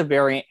Delta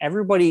variant,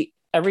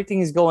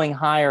 everything is going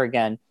higher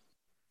again.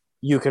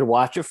 You could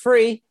watch it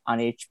free on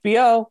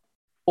HBO,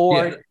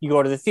 or you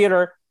go to the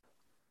theater.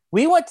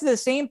 We went to the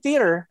same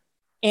theater,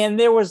 and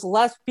there was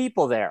less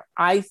people there.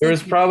 There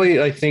was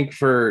probably, I think,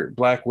 for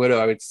Black Widow,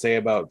 I would say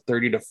about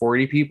 30 to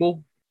 40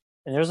 people.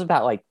 And there's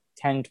about like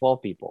 10,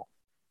 12 people.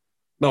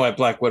 No, at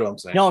Black Widow, I'm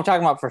saying. No, I'm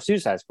talking about for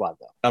Suicide Squad,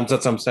 though. That's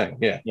what I'm saying,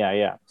 yeah.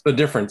 Yeah. The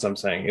difference, I'm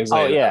saying, is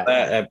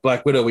at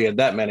Black Widow, we had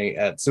that many.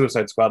 At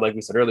Suicide Squad, like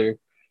we said earlier,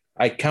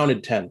 I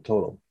counted 10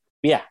 total.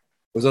 Yeah.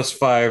 It was us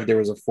 5. There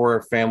was a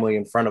 4 family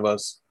in front of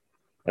us.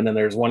 And then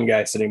there's one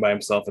guy sitting by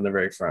himself in the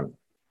very front.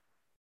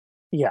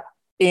 Yeah.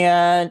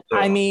 And so,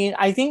 I mean,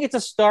 I think it's a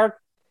stark.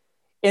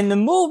 In the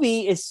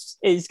movie, it's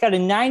got a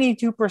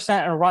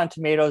 92% on Rotten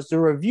Tomatoes. The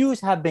reviews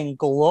have been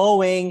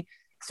glowing.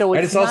 So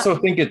I just also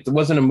think it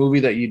wasn't a movie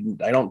that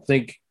I don't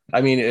think.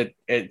 I mean,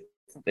 it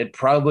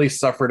probably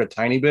suffered a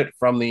tiny bit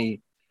from the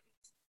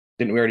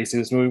didn't we already see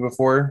this movie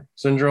before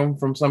syndrome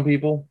from some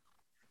people.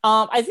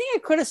 I think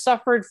it could have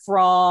suffered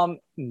from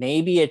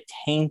maybe a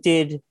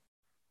tainted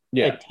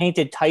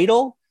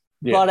title,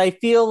 but I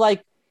feel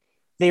like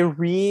they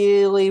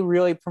really,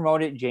 really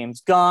promoted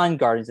James Gunn,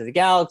 Guardians of the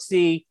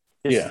Galaxy.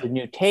 This is a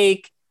new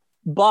take,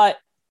 but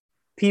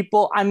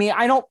people, I mean,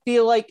 I don't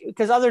feel like,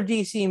 because other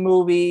DC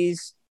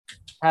movies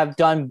have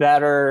done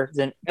better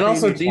than, and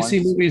also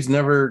DC movies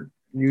never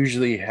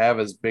usually have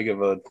as big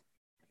of a,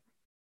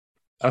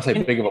 I'll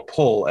say big of a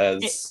pull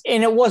as.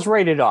 And it was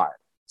rated R.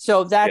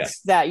 So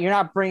that's that. You're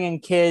not bringing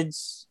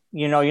kids,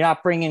 you're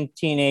not bringing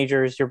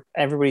teenagers.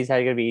 Everybody's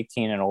going to be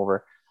 18 and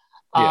over.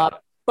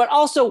 But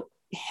also,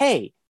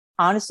 hey,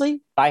 honestly,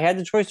 if I had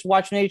the choice to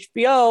watch an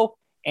HBO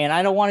and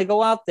I don't want to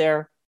go out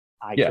there,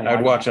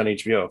 I'd watch on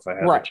HBO if I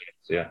had a chance.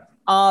 Yeah.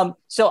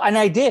 So, and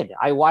I did.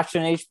 I watched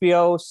an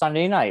HBO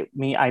Sunday night.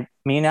 Me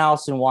and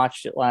Allison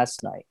watched it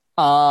last night.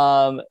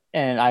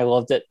 And I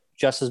loved it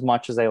just as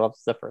much as I loved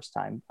it the first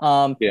time.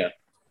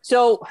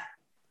 So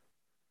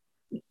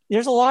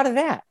there's a lot of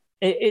that.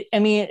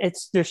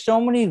 There's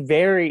so many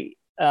variants.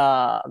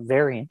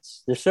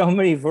 There's so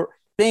many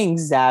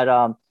things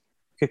that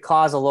could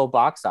cause a low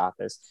box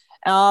office.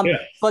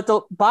 But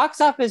the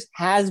box office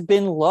has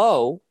been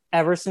low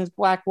ever since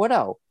Black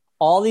Widow.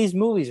 All these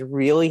movies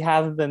really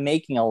haven't been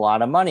making a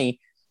lot of money,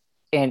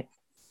 and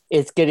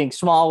it's getting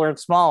smaller and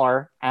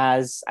smaller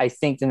as I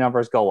think the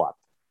numbers go up.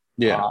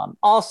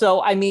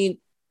 Also,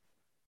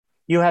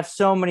 you have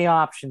so many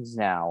options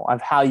now of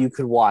how you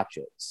could watch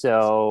it.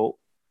 So,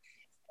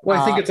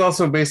 I think it's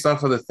also based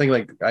off of the thing.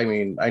 Like, I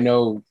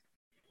know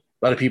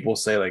a lot of people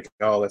say like,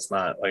 "Oh, that's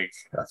not like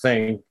a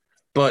thing,"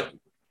 but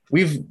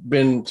we've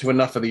been to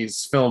enough of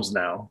these films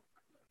now,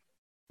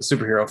 the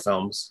superhero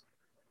films,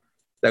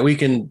 that we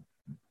can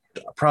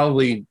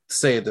probably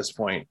say at this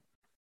point,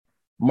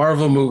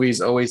 Marvel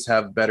movies always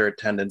have better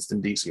attendance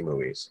than DC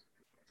movies.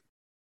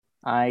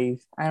 I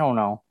don't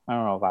know. I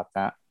don't know about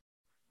that.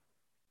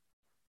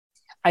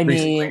 I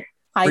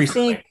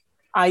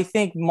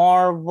think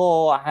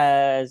Marvel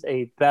has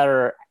a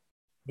better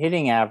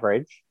hitting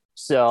average,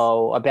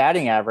 so a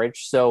batting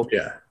average. So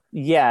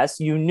yes,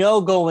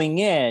 going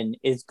in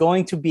is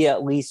going to be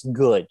at least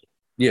good.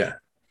 Yeah.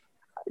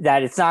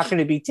 That it's not going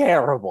to be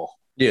terrible.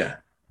 Yeah.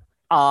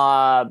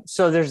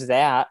 So there's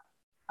that.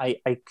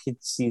 I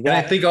could see that. And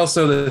I think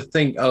also the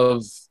thing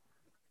of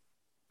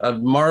a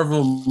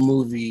Marvel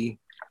movie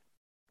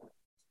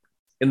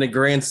in the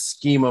grand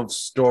scheme of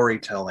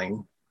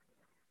storytelling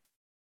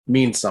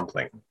means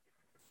something.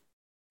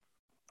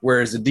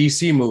 Whereas a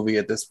DC movie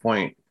at this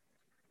point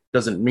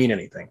doesn't mean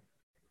anything.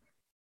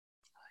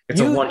 It's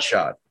a one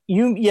shot.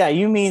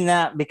 You mean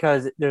that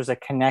because there's a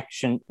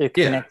connection,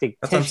 connected.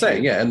 That's what I'm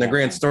saying. Yeah, and the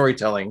grand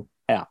storytelling.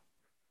 Yeah.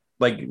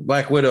 Like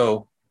Black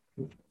Widow,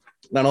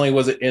 not only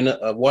was it in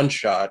a one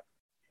shot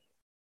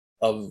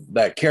of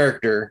that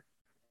character,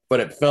 but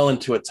it fell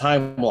into a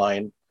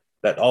timeline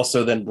that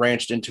also then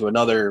branched into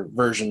another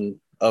version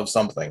of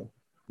something.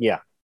 Yeah.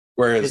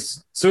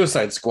 Whereas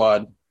Suicide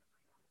Squad,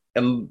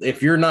 and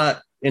if you're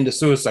not into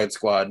Suicide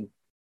Squad,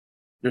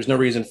 there's no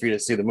reason for you to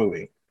see the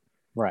movie.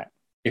 Right.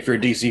 If you're a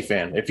DC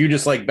fan. If you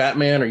just like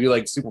Batman or you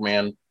like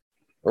Superman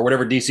or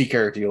whatever DC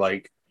character you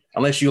like,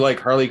 unless you like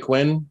Harley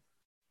Quinn,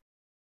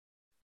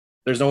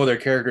 there's no other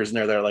characters in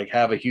there that like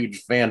have a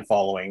huge fan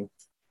following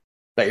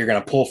that you're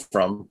going to pull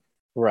from.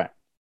 Right.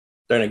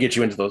 They're going to get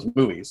you into those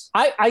movies.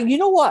 You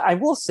know what? I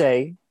will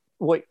say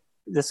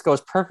this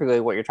goes perfectly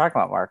what you're talking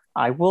about, Mark.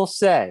 I will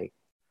say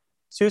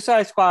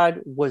Suicide Squad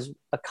was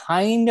a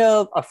kind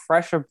of a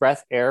fresher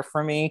breath air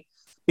for me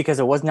because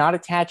it was not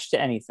attached to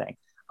anything.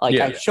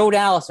 I showed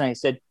Alice and I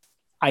said,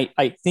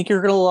 I think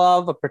you're going to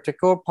love a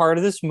particular part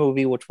of this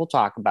movie, which we'll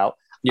talk about.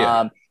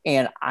 Yeah.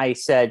 And I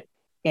said,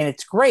 and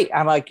it's great.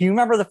 I'm like, you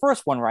remember the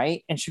first one,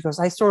 right? And she goes,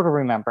 I sort of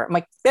remember. I'm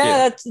like,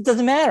 it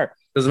doesn't matter.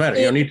 Doesn't matter.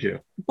 You don't need to.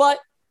 But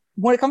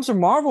when it comes to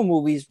Marvel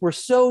movies, we're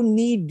so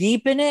knee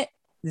deep in it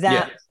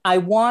that I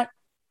want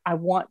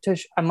to,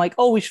 I'm like,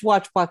 oh, we should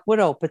watch Black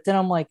Widow. But then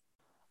I'm like,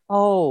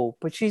 oh,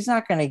 but she's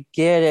not going to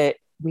get it.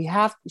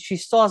 She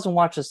still hasn't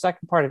watched the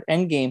second part of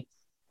Endgame.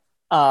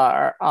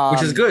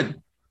 Which is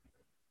good.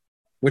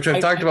 Which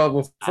I've talked about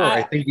before.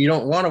 I think you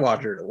don't want to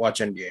watch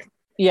Endgame.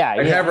 Yeah.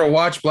 I'd have her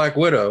watch Black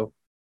Widow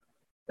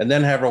and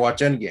then have her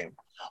watch Endgame.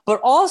 But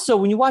also,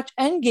 when you watch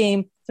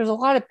Endgame, there's a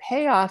lot of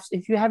payoffs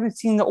if you haven't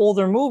seen the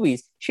older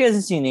movies. She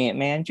hasn't seen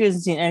Ant-Man. She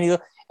hasn't seen any of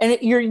them.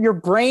 And your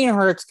brain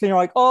hurts because you're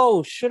like,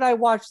 oh, should I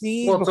watch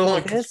these? Well, it's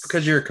only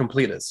because you're a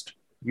completist.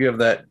 You have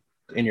that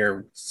in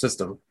your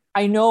system.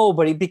 I know,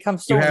 but it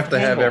becomes so you have to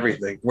have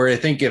everything. Where I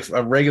think if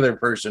a regular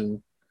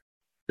person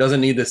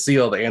doesn't need to see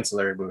all the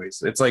ancillary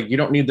movies, it's like you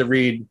don't need to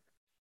read.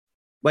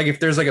 Like if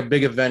there's like a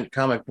big event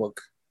comic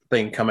book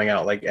thing coming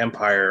out, like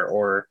Empire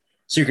or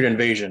Secret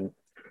Invasion,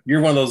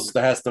 you're one of those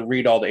that has to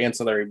read all the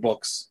ancillary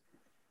books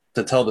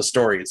to tell the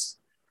stories.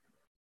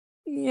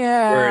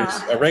 Yeah.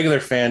 Whereas a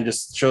regular fan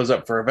just shows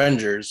up for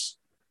Avengers,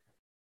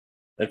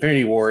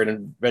 Infinity War,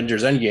 and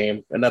Avengers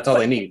Endgame, and that's all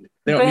they need.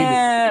 They don't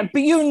need.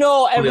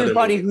 But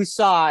everybody who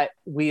saw it,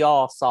 we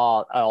all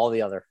saw all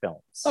the other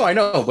films. Oh, I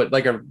know, but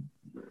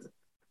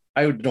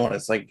I would know what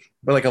it's like,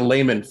 but like a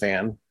layman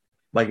fan,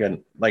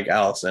 like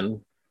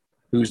Allison,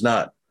 who's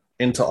not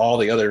into all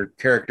the other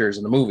characters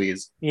in the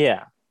movies.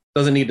 Yeah.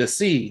 Doesn't need to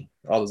see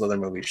all those other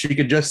movies. She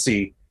could just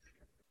see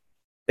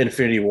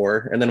Infinity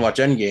War and then watch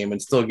Endgame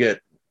and still get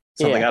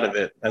something out of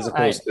it, as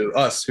opposed to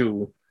us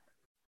who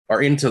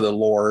are into the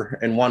lore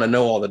and want to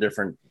know all the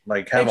different,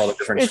 like, have all the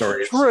different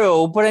stories. It's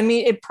true, but I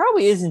mean, it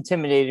probably is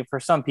intimidating for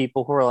some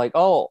people who are like,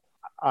 oh,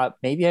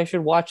 maybe I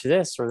should watch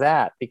this or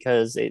that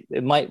because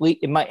it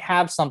might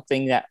have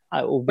something that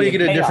will be. But you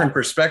get a different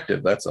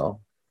perspective. That's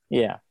all.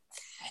 Yeah,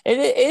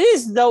 it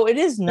is though. It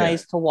is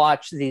nice to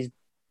watch these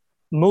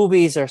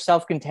movies are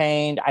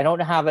self-contained. I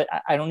don't have it.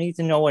 I don't need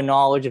to know a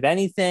knowledge of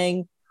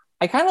anything.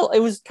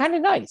 It was kind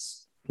of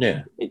nice.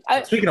 Yeah.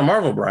 Speaking of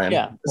Marvel, Brian,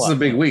 this is a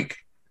big week.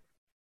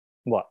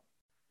 What?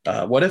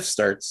 What If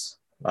starts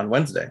on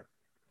Wednesday.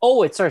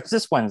 Oh, it starts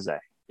this Wednesday.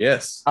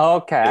 Yes.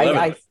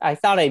 Okay. I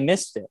thought I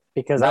missed it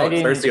because I didn't.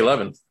 It starts the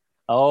 11th.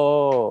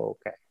 Oh,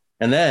 okay.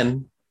 And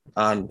then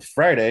on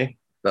Friday,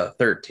 the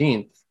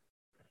 13th,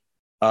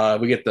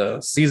 we get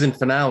the season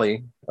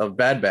finale of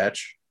Bad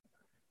Batch,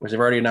 which they've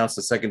already announced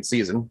the second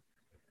season.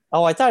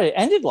 Oh, I thought it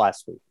ended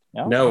last week.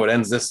 No, it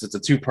ends this. It's a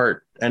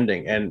 2-part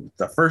ending, and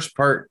the first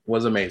part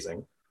was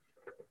amazing.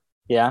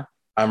 Yeah.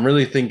 I'm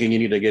really thinking you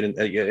need to get in.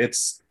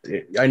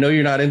 I know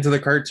you're not into the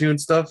cartoon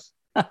stuff.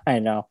 I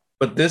know.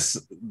 But this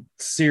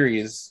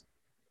series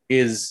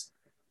is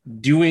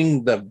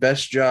doing the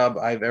best job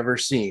I've ever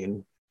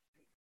seen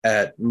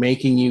at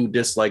making you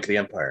dislike the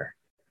Empire.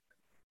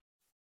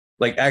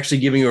 Like, actually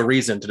giving you a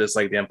reason to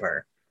dislike the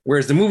Empire.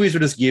 Whereas the movies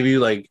would just give you,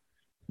 like,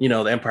 the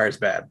Empire's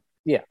bad.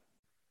 Yeah.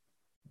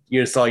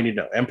 That's all you need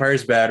to know.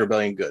 Empire's bad,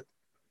 Rebellion good.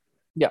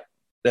 Yeah.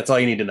 That's all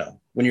you need to know.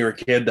 When you were a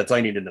kid, that's all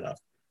you needed to know.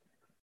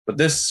 But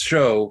this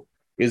show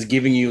is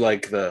giving you,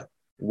 like,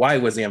 why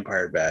was the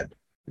Empire bad?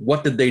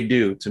 What did they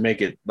do to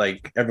make it,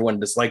 like,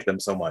 everyone disliked them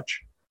so much?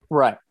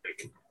 Right.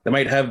 They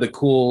might have the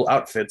cool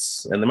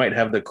outfits and they might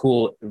have the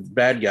cool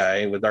bad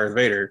guy with Darth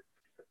Vader,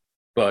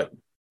 but,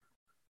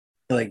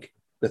 like,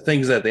 the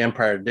things that the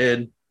Empire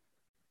did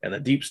and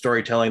the deep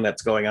storytelling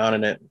that's going on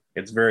in it,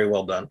 it's very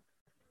well done.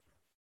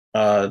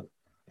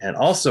 And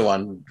also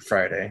on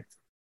Friday,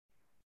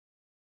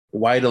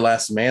 Y: The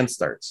Last Man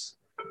starts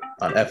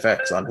on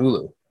FX on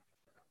Hulu.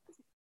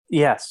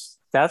 Yes,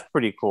 that's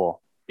pretty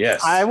cool.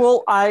 Yes. Part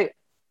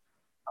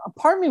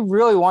of me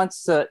really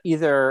wants to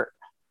either,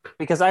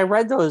 because I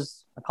read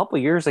those a couple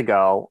years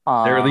ago.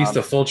 They released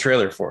a full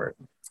trailer for it.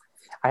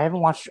 I haven't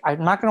watched.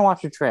 I'm not going to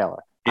watch the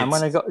trailer. I'm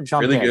going to go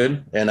jump really in.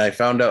 Good. And I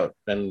found out,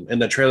 and in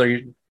the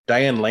trailer,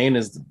 Diane Lane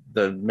is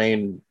the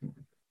main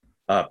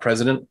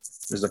president.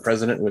 Is the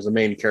president was the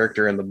main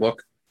character in the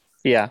book.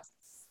 Yeah.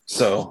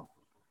 So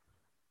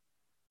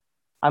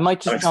I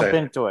might just jump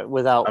into it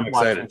without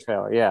watching the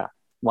trailer. Yeah.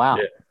 Wow.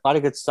 Yeah. A lot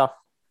of good stuff.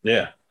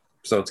 Yeah.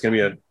 So it's going to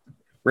be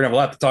we're going to have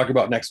a lot to talk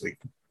about next week.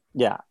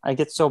 Yeah. I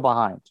get so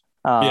behind.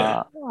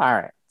 All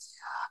right.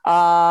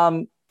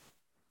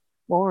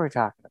 What were we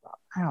talking about?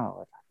 I don't know what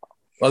we're talking about.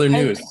 Other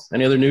news.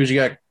 Any other news you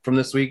got from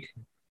this week?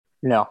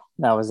 No,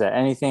 that was it.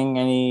 I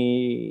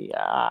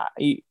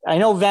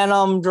know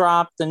Venom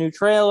dropped the new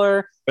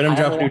trailer.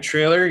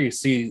 You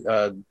see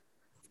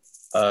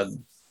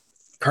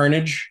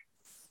Carnage.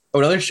 Oh,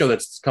 another show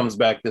that comes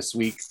back this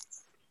week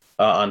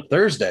on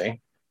Thursday.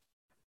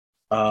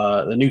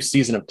 The new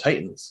season of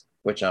Titans,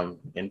 which I'm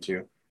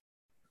into.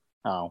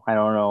 Oh, I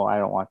don't know. I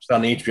don't watch it. It's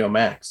on the HBO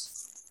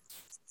Max.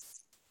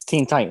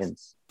 Teen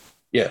Titans.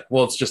 Yeah,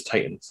 well, it's just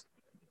Titans.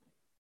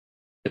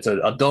 It's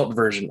an adult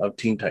version of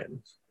Teen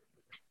Titans.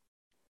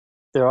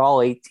 They're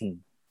all 18.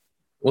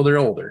 Well, they're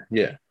older.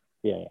 Yeah.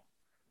 Yeah.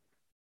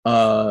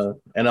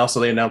 And also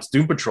they announced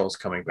Doom Patrol's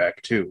coming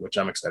back too, which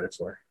I'm excited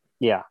for.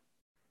 Yeah.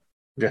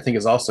 Which I think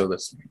is also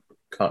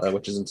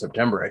which is in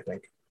September, I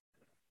think.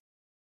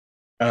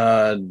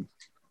 I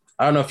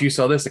don't know if you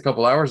saw this a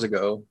couple hours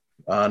ago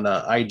on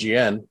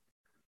IGN.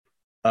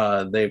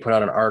 They put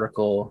out an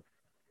article.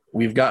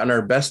 We've gotten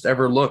our best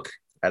ever look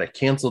at a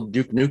canceled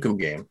Duke Nukem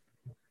game.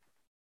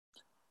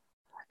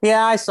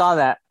 Yeah, I saw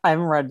that. I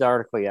haven't read the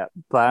article yet,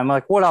 but I'm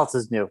like, what else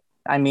is new?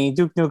 I mean,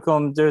 Duke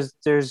Nukem.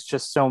 There's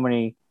just so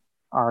many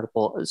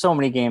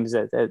games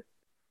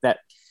that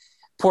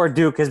poor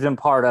Duke has been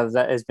part of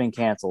that has been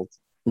canceled.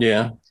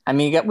 Yeah. I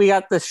mean, we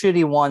got the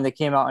shitty one that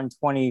came out in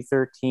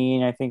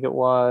 2013, I think it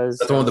was.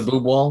 That's the one with the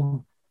boob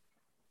wall?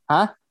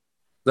 Huh?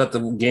 Is that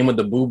the game with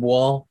the boob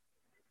wall?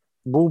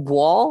 Boob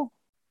wall?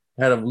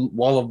 It had a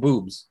wall of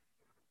boobs.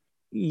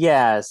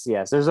 Yes.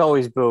 There's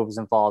always boobs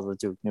involved with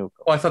Duke Nukem.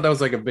 Oh, I thought that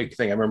was like a big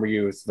thing. I remember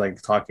you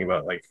like talking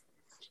about like.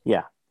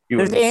 Yeah.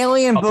 There's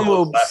alien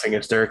boobs. Laughing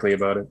hysterically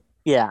about it.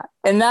 Yeah.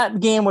 And that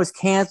game was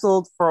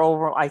canceled for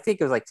over, I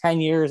think it was like 10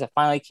 years. It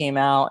finally came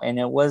out and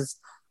it was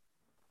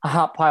a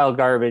hot pile of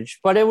garbage,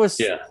 but it was,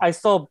 I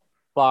still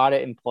bought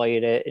it and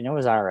played it and it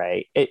was all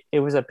right. It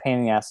was a pain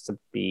in the ass to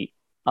beat.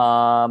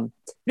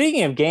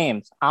 Speaking of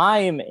games, I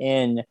am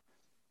in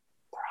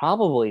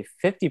probably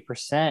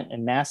 50%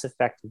 in Mass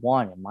Effect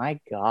 1. And my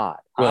God,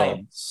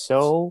 I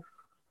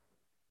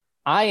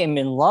am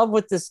in love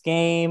with this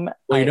game.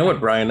 Well, you know what,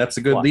 Brian? That's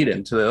a good lead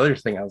in to the other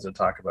thing I was going to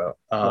talk about.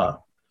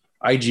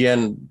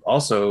 IGN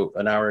also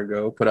an hour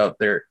ago put out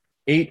their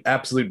 8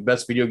 absolute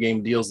best video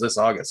game deals this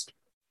August.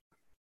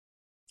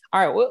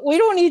 All right, we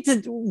don't need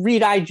to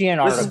read IGN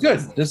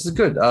articles. This is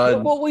good.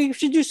 Well, we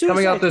should do Suicide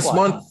coming out this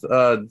Squad.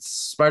 month.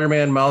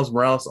 Spider-Man Miles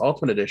Morales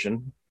Ultimate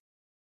Edition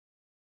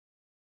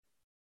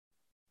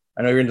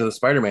I know you're into the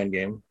Spider-Man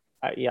game.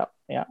 Yeah.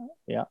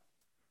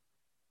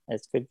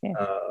 It's a good game.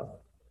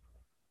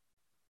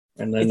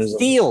 And then It's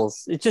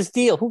deals. It's just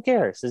deal. Who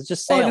cares? It's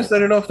just sales. I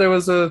don't know if there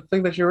was a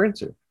thing that you were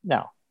into.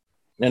 No.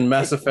 And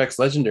Mass Effect's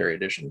Legendary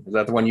Edition. Is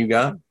that the one you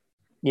got?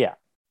 Yeah.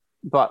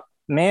 But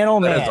man, oh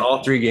man. That's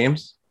all 3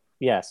 games?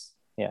 Yes.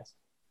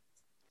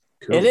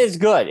 Cool. It is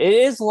good. It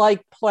is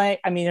like playing.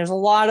 I mean, there's a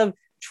lot of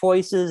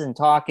choices and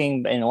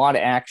talking and a lot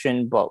of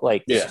action, but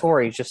like the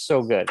story is just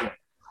so good.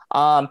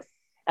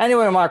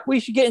 Anyway, Mark, we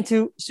should get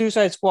into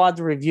Suicide Squad,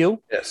 the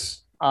review.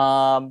 Yes.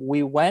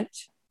 We went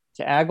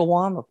to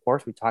Agawam. Of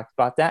course, we talked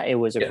about that. It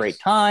was a great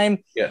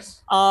time.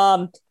 Yes.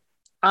 Let's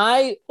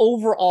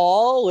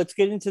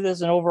get into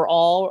this. And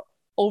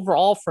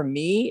overall for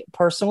me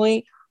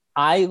personally,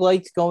 I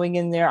liked going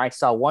in there. I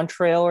saw one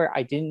trailer.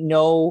 I didn't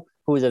know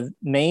who the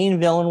main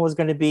villain was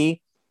going to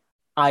be.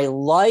 I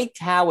liked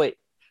how it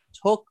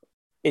took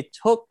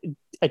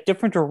a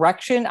different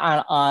direction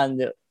on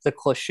the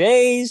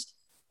cliches.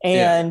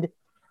 And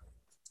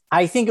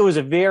I think it was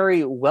a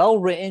very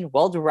well-written,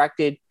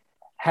 well-directed,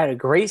 had a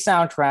great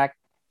soundtrack,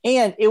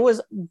 and it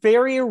was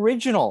very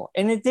original,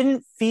 and it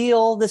didn't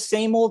feel the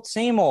same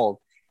old.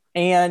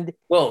 And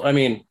well, I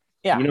mean,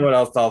 yeah. You know what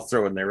else I'll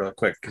throw in there real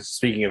quick? Because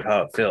speaking of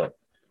how it felt,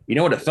 you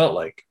know what it felt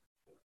like?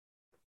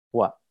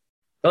 What?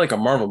 It felt like a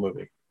Marvel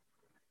movie.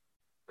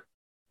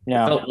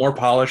 Yeah. It felt more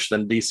polished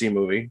than DC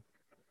movie.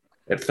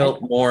 It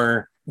felt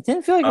more. It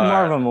didn't feel like a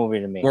Marvel movie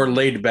to me. More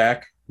laid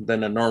back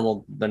than a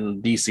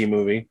DC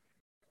movie.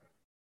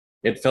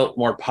 It felt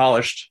more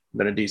polished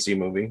than a DC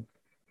movie.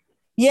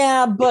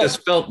 Yeah, but it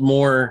just felt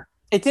more.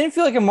 It didn't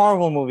feel like a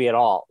Marvel movie at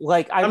all.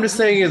 Like I'm just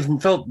saying,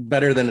 it felt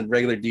better than a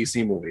regular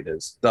DC movie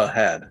does.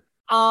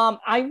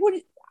 I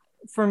would,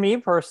 for me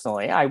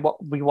personally,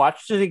 we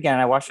watched it again.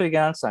 I watched it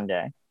again on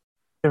Sunday.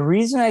 The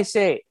reason I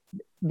say,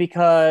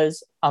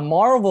 because a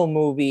Marvel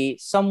movie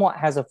somewhat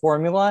has a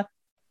formula,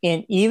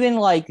 and even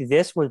like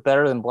this was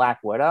better than Black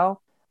Widow.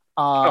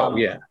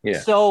 Yeah.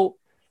 So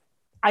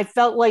I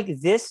felt like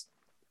this.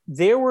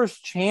 There was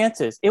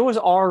chances. It was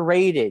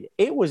R-rated.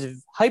 It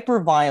was hyper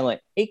violent.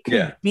 It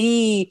could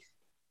be.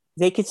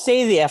 They could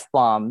say the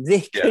F-bomb. They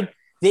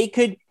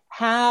could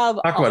have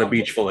talk about a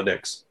beach full of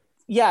dicks.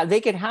 Yeah,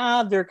 they could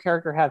have their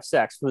character have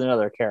sex with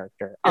another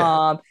character.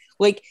 Yeah.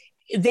 Like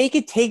they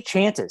could take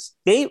chances.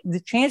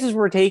 The chances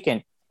were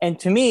taken, and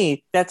to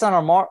me, that's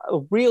on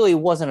really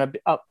wasn't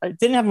it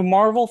didn't have a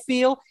Marvel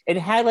feel. It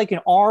had like an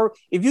R.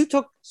 If you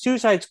took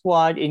Suicide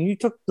Squad and you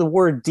took the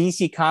word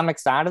DC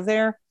Comics out of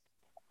there,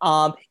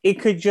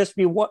 it could just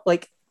be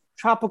like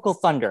Tropical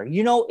Thunder.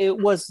 You know, it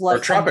was like or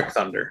Tropic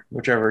Thunder,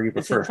 whichever you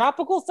prefer. Is it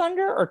Tropical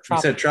Thunder or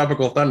You said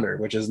Tropical Thunder,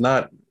 which is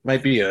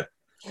might be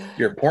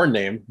your porn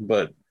name,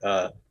 but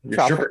your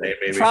stripper name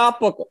maybe.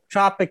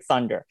 Tropic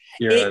Thunder.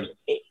 Your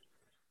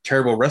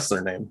terrible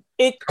wrestler name.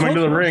 Coming to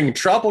the ring,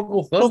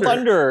 Tropical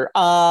Thunder.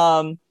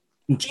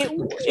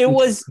 It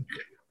was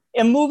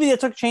a movie that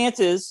took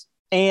chances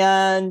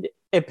and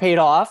it paid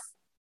off.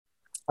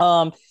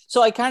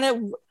 So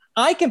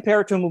I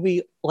compare it to a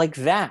movie like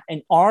that,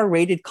 an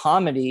R-rated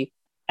comedy,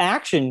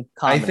 action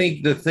comedy. I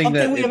think the thing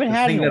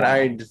that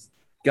I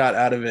got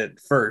out of it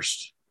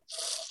first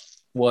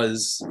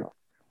was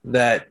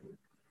that,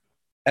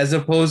 as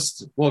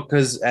opposed,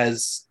 because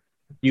as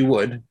you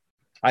would,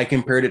 I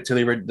compared it to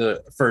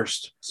the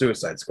first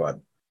Suicide Squad.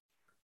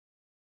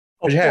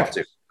 Because you have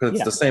to, because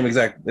it's the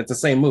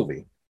same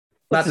movie.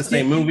 Not the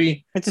same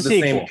movie, it's the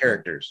same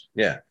characters.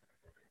 Yeah.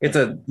 It's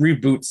a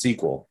reboot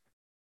sequel.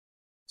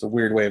 It's a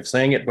weird way of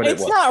saying it, but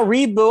it's not a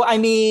reboot. I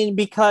mean,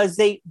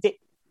 because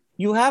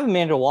you have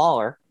Amanda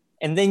Waller,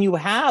 and then you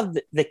have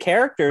the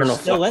characters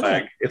still in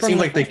there. It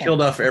seemed like they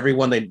killed off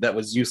everyone that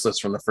was useless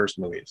from the first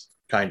movies,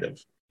 kind of.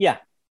 Yeah.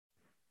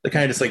 They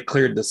kind of just like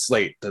cleared the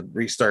slate to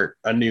restart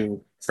a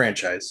new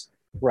franchise.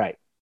 Right.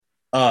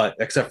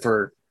 Except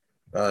for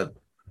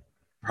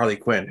Harley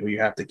Quinn, who you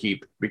have to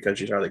keep because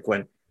she's Harley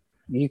Quinn.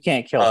 You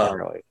can't kill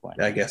Harley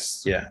Quinn. I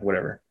guess, yeah,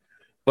 whatever.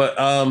 But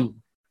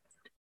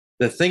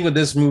the thing with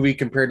this movie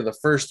compared to the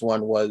first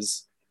one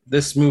was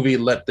this movie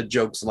let the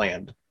jokes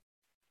land.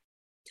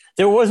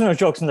 There was no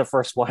jokes in the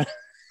first one.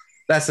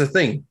 That's the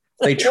thing.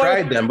 They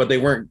tried them, but they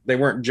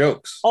weren't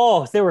jokes.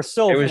 Oh, they were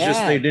so bad. It was just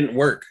they didn't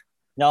work.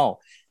 No.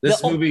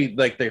 This movie,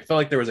 like, they felt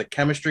like there was a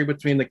chemistry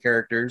between the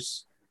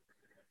characters.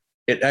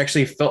 It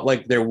actually felt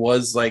like there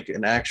was like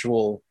an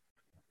actual,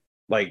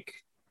 like,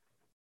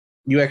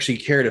 you actually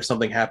cared if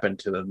something happened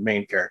to the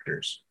main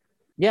characters.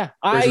 Yeah.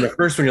 Whereas in the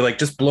first one, you're like,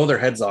 just blow their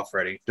heads off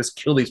already. Just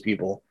kill these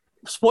people.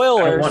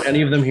 Spoilers. I don't want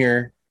any of them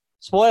here.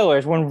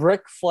 Spoilers. When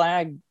Rick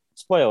Flag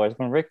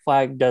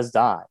does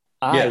die,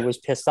 I was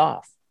pissed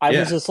off. I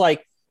was just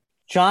like,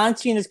 John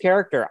Cena's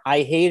character,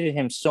 I hated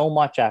him so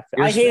much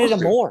after. I hated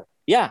him more.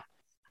 Yeah.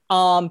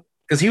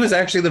 Because he was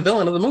actually the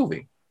villain of the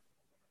movie.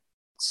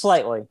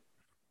 Slightly.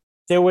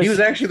 He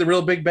was actually the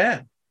real big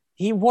bad.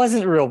 He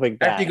wasn't real big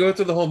bad. After you go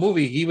through the whole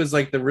movie, he was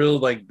like the real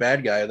like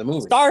bad guy of the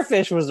movie.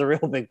 Starfish was the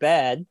real big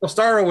bad. Well,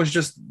 Starro was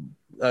just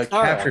a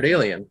captured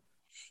alien.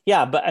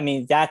 Yeah, but I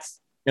mean, that's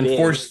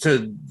forced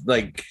to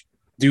like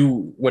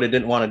do what it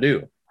didn't want to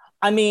do.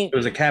 I mean, It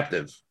was a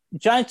captive.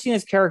 John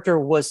Cena's character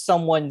was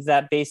someone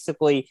that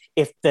basically,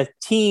 if the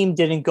team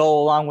didn't go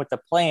along with the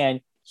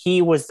plan,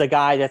 he was the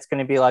guy that's going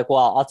to be like,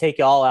 well, I'll take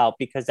you all out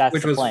because that's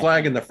Which the was plan.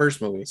 Flag in the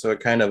first movie, so it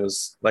kind of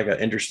was like an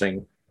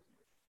interesting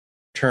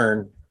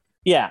turn.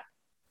 Yeah.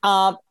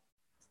 I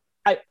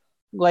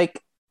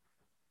like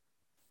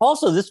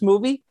also this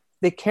movie,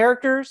 the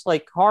characters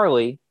like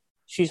Harley,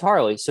 she's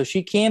Harley, so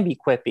she can be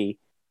quippy,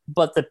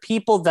 but the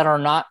people that are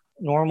not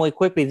normally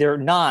quippy, they're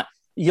not.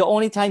 The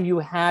only time you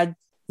had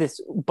this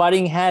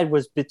butting head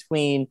was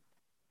between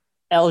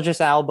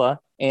Idris Elba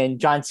and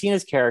John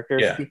Cena's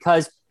characters Yeah.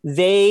 because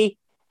they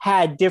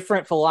had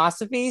different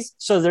philosophies.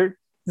 So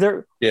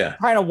they're Yeah.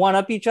 trying to one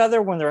up each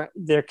other when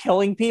they're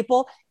killing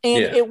people.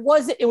 And Yeah. it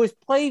was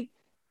played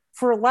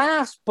for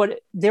laughs,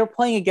 but they're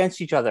playing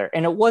against each other.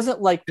 And it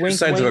wasn't like Two wink,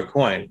 sides wink. of a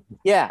coin,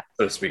 Yeah.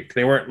 so to speak.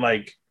 They weren't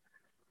like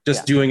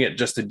just doing it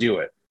just to do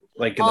it,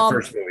 like in the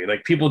first movie.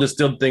 Like people just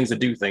did things to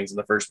do things in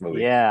the first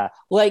movie. Yeah.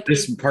 Like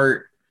This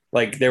part,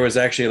 like there was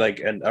actually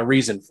like a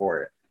reason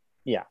for it.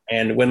 Yeah.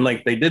 And when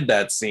like they did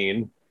that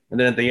scene, and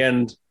then at the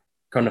end,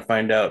 come to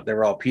find out they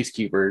were all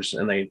peacekeepers,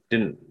 and they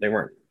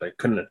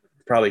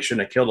probably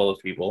shouldn't have killed all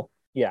those people.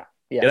 Yeah.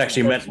 It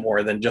actually meant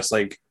more than just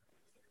like,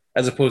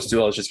 as opposed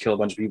to let's just kill a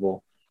bunch of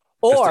people.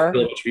 Or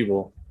kill a bunch of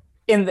people.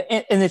 in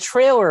the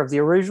trailer of the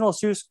original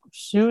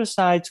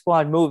Suicide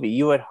Squad movie,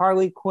 you had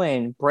Harley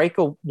Quinn break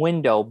a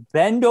window,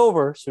 bend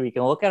over so you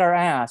can look at her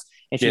ass,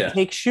 and she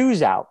takes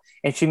shoes out,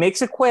 and she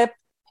makes a quip,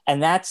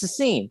 and that's the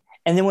scene.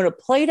 And then when it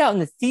played out in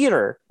the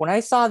theater, when I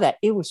saw that,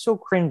 it was so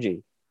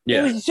cringy. Yeah.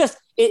 It was just,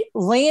 it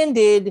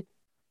landed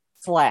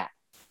flat.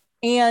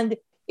 And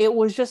it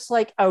was just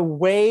like a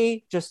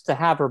way just to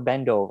have her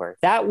bend over.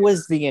 That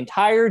was the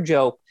entire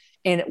joke.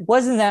 And it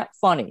wasn't that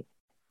funny.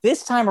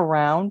 This time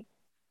around,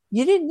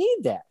 you didn't need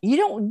that. You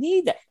don't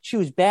need that. She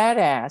was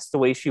badass the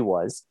way she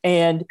was.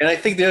 And I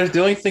think the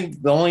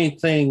only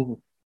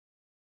thing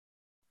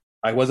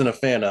I wasn't a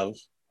fan of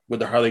with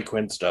the Harley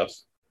Quinn stuff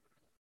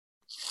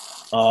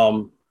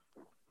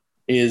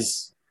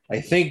is I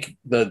think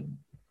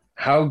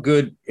how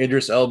good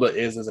Idris Elba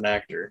is as an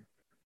actor.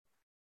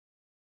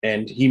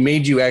 And he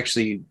made you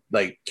actually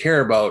like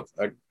care about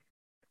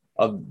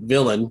a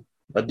villain,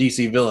 a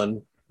DC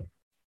villain,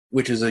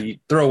 which is a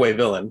throwaway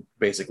villain,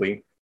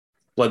 basically.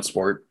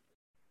 Bloodsport.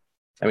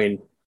 I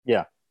mean,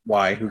 yeah.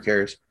 Why? Who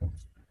cares?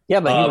 Yeah,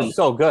 but he was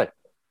so good.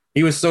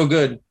 He was so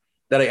good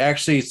that I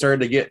actually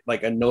started to get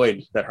like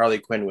annoyed that Harley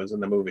Quinn was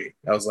in the movie.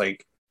 I was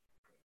like,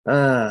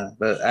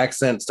 the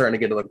accent starting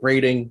to get a little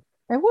grating.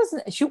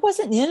 She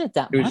wasn't in it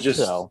that much,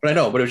 though. But I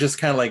know, but it was just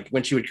kind of like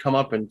when she would come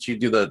up and she'd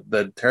do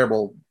the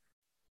terrible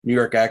New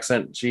York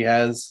accent she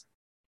has.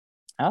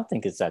 I don't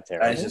think it's that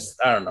terrible.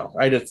 I don't know.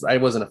 I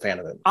wasn't a fan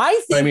of it. I'm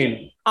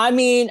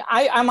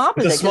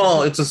opposite.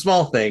 It's a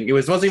small thing. It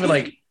wasn't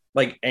even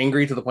like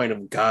angry to the point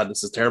of God,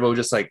 this is terrible. It was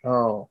just like,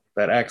 oh,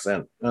 that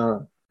accent.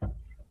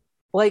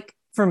 Like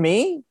for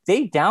me,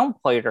 they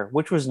downplayed her,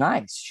 which was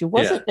nice. She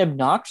wasn't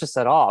obnoxious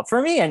at all.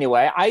 For me,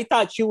 anyway, I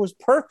thought she was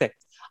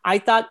perfect. I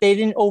thought they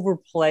didn't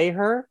overplay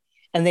her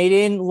and they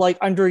didn't like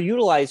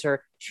underutilize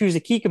her. She was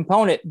a key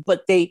component,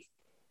 but they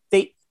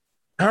I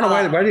don't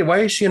know why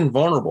is she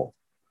invulnerable?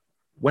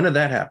 When did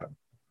that happen?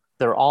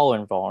 They're all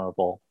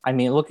invulnerable. I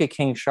mean, look at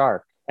King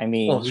Shark. I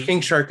mean, King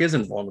Shark is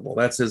invulnerable.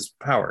 That's his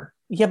power.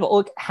 Yeah, but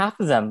look, half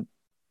of them,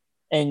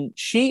 and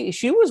she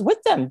was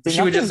with them.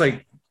 She would just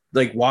like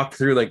walk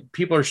through. Like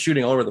people are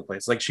shooting all over the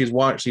place. Like she's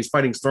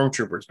fighting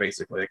stormtroopers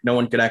basically. Like no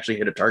one can actually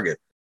hit a target.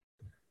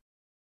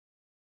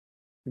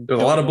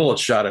 There's a lot of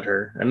bullets shot at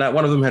her, and not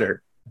one of them hit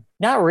her.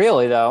 Not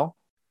really, though.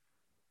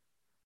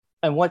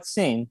 And what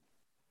scene?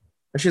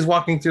 She's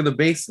walking through the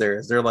base there.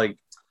 Is there like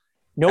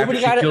nobody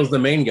kills the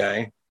main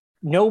guy?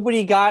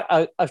 Nobody got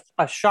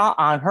a shot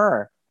on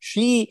her.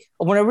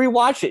 When I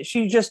rewatched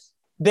it,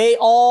 they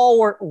all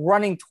were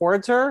running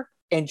towards her,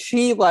 and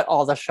she let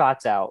all the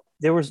shots out.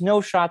 There was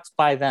no shots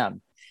by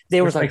them.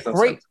 There was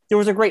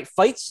a great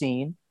fight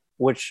scene,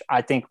 which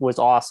I think was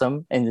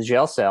awesome in the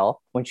jail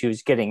cell when she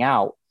was getting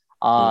out.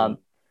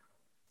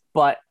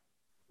 But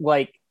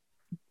like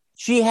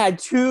she had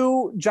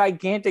two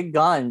gigantic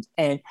guns,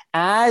 and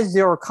as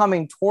they were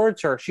coming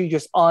towards her, she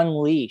just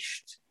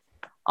unleashed.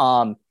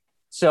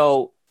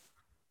 So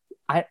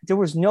there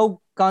was no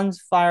guns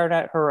fired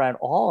at her at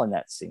all in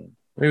that scene.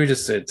 Maybe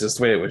just the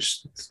way it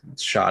was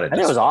shot. It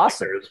was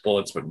awesome. There was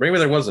bullets, but maybe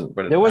there wasn't.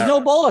 But there was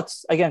no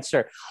bullets against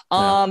her.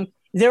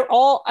 They're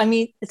all. I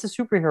mean, it's a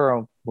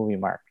superhero movie,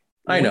 Mark.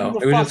 I know.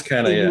 It was just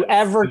kind of. You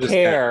ever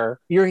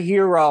care? Your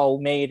hero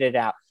made it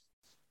out.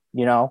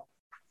 You know.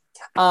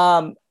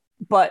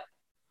 But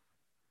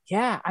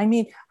yeah, I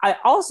mean, I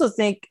also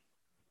think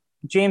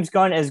James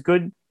Gunn is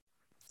good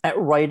at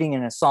writing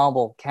an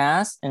ensemble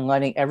cast and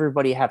letting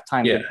everybody have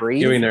time to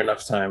breathe. Giving there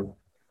enough time.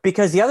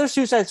 Because the other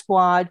Suicide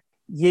Squad,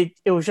 it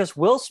was just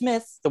Will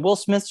Smith, the Will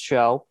Smith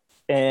show,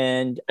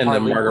 and the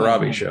Margot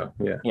Robbie show.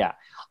 Yeah. Yeah.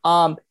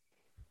 And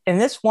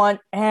this one,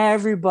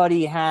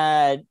 everybody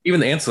had even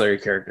the ancillary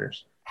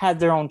characters had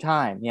their own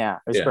time. Yeah,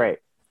 it was great.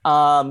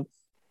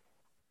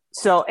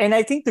 So, and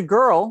I think the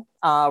girl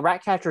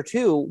Ratcatcher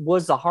 2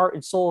 was the heart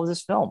and soul of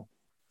this film.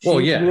 Well,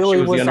 yeah, really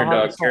she was the heart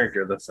underdog and soul.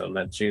 character of this film.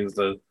 That she was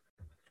the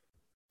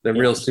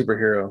real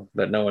superhero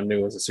that no one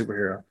knew was a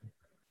superhero.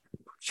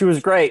 She was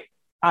great.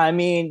 I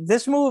mean,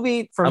 this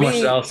movie for me. How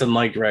much Allison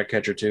liked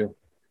Ratcatcher 2?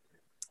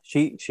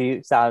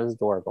 She thought it was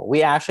adorable.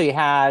 We actually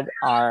had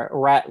our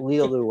rat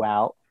Lilu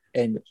out,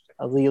 and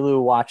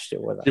Lilu watched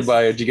it with us.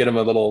 Did you get him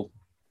a little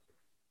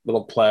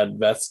plaid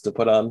vest to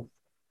put on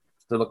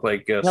to look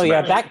like? No,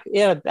 Sebastian?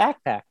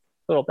 backpack,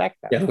 little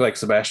backpack. Yeah, look like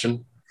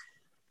Sebastian.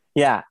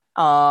 Yeah.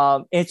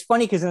 It's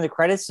funny because in the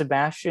credits,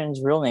 Sebastian's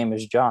real name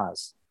is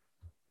Jaws.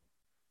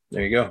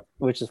 There you go.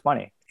 Which is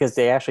funny because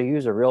they actually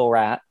use a real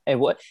rat. It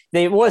was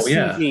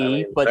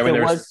CG, but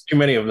there was too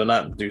many of them to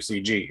not do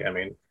CG. I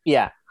mean,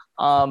 yeah.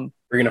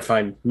 You're gonna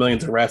find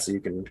millions of rats that you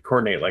can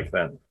coordinate like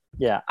that.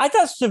 Yeah, I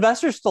thought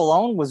Sylvester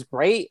Stallone was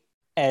great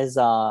as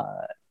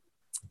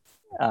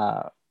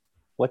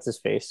what's his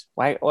face?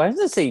 Why does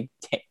it say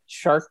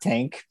Shark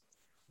Tank?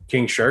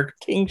 King Shark.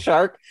 King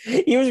Shark.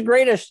 He was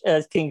great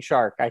as King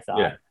Shark. I thought.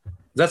 Yeah.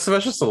 Is that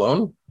Sylvester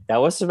Stallone? That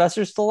was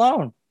Sylvester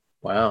Stallone.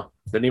 Wow,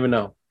 didn't even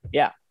know.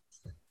 Yeah.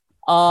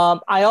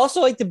 I also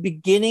like the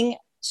beginning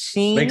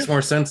scene. Makes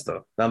more sense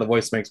though. Now the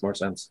voice makes more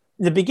sense.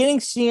 The beginning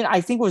scene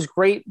I think was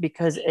great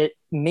because it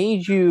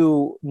made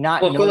you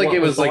not know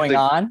what was going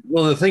on.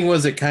 Well, the thing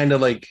was, it kind of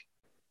like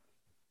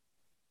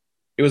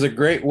it was a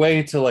great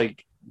way to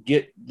like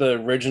get the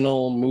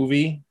original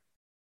movie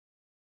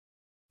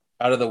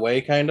out of the way,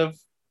 kind of.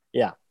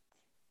 Yeah.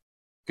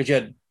 Because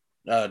you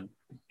had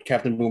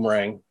Captain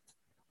Boomerang,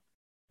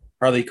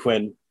 Harley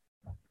Quinn,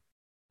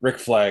 Rick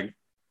Flag,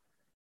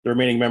 the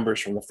remaining members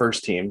from the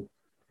first team.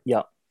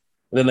 Yeah.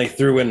 And then they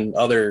threw in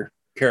other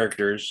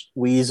characters.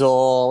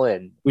 Weasel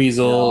and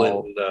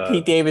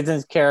Pete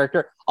Davidson's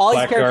character. All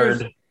these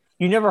characters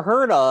you never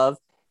heard of.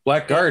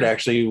 Blackguard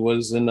actually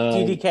was in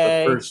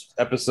TDK. The first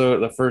episode,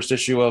 the first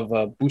issue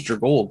of Booster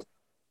Gold.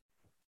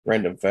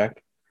 Random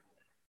fact.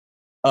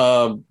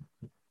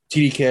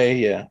 TDK,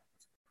 yeah.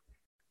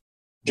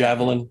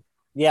 Javelin.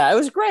 Yeah, it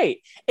was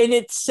great. And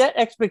it set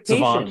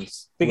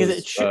expectations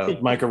because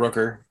Micah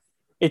Rooker.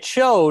 It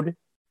showed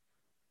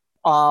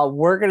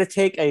we're going to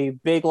take a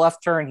big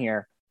left turn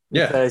here.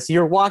 Yeah. Because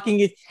you're walking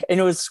it, and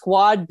it was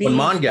Squad B,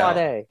 Mongal, Squad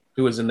A.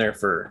 Who was in there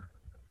for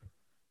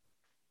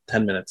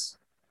 10 minutes.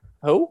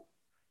 Who?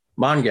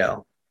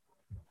 Mongal.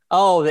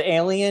 Oh, the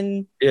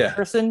alien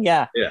person?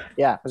 Yeah. Yeah.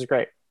 Yeah, it was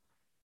great.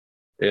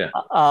 Yeah.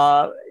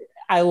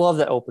 I love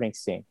the opening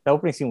scene. The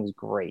opening scene was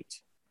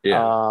great.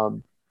 Yeah.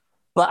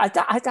 But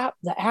I thought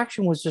the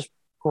action was just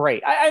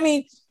great. I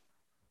mean,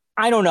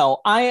 I don't know.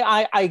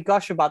 I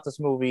gush about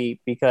this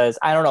movie because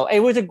I don't know.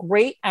 It was a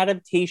great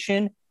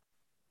adaptation.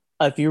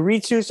 If you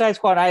read Suicide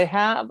Squad,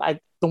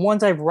 the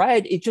ones I've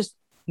read, it just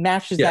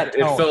matches that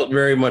tone. It felt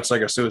very much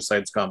like a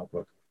Suicide comic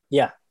book.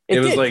 Yeah. It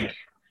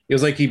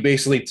was like he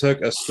basically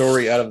took a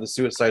story out of the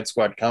Suicide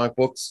Squad comic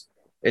books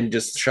and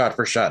just shot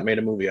for shot made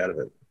a movie out of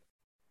it.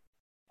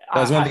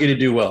 That was one thing to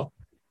do well.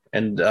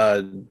 And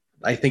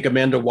I think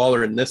Amanda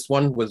Waller in this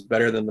one was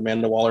better than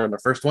Amanda Waller in the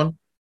first one.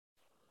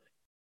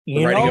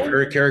 The writing of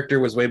her character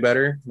was way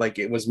better. Like,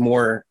 it was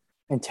more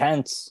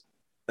intense.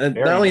 Not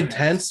only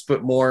intense,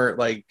 but more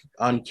like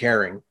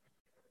uncaring.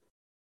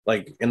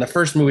 Like in the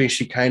first movie,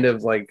 she kind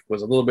of like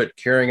was a little bit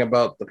caring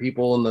about the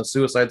people in the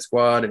Suicide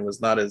Squad and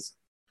was not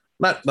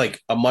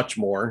like a much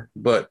more,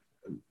 but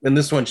in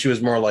this one, she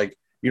was more like,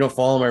 you don't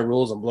follow my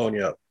rules, I'm blowing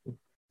you up.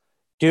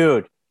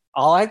 Dude,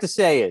 all I have to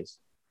say is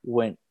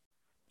when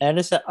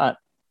Edison,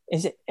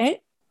 is it,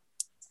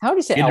 how do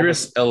you say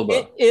Idris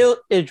Elba?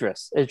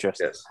 Idris.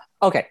 Yes.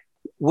 Okay.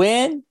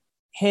 When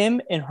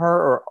him and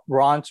her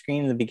were on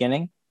screen in the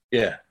beginning.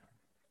 Yeah.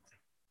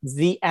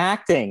 The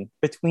acting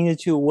between the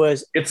two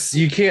was there's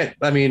a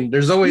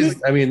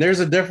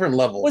different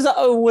level.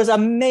 Was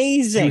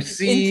amazing. You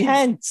see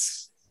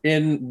intense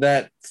in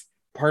that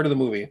part of the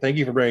movie. Thank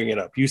you for bringing it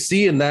up. You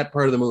see in that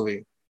part of the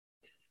movie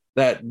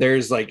that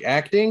there's like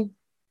acting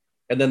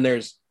and then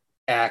there's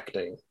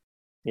acting.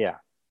 Yeah.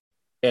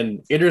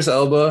 And Idris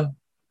Elba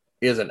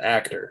is an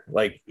actor.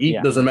 Like,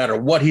 doesn't matter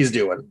what he's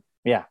doing.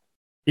 Yeah.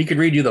 He could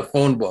read you the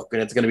phone book,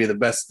 and it's going to be the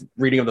best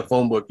reading of the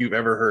phone book you've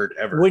ever heard,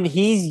 ever. When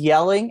he's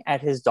yelling at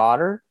his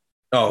daughter,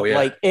 oh, yeah.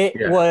 Like,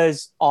 it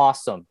was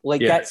awesome.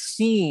 Like, that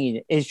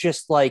scene is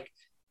just like,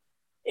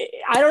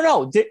 I don't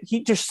know.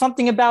 There's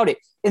something about it.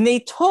 And they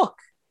took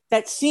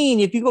that scene,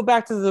 if you go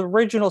back to the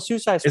original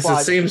Suicide Squad.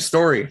 It's the same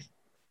story.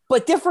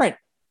 But different.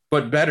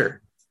 But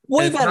better.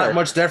 Way better. It's not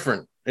much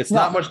different.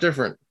 Not much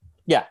different.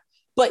 Yeah.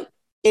 But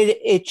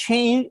it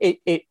changed.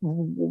 It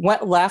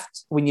went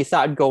left when you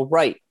thought it'd go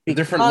right. A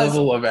different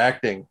level of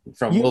acting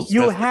from Will Smith.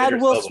 You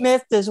had Will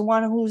Smith as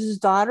one who's his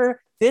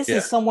daughter. This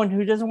is someone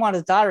who doesn't want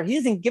his daughter. He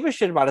doesn't give a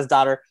shit about his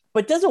daughter,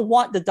 but doesn't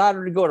want the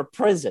daughter to go to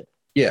prison.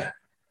 Yeah.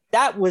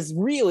 That was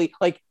really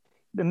like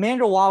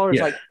Amanda Waller's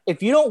like,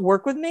 if you don't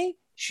work with me,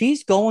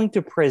 she's going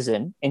to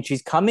prison and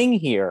she's coming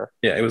here.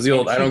 Yeah, it was the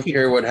old, I don't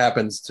care what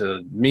happens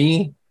to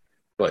me,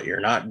 but you're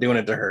not doing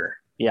it to her.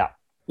 Yeah.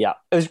 Yeah.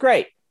 It was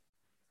great.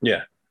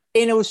 Yeah.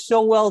 And it was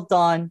so well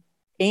done.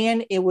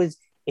 And it was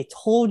it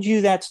told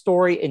you that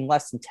story in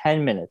less than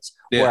 10 minutes,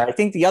 Yeah. where I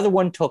think the other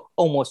one took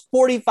almost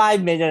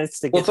 45 minutes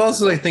to get. Well, it's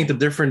also, I think the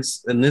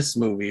difference in this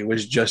movie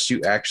was just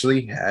you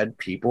actually had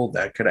people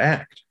that could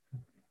act.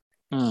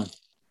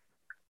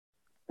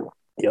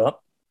 Yep.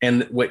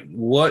 And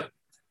what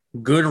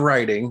good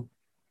writing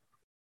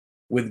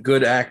with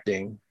good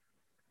acting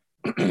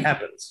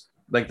happens.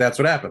 Like, that's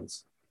what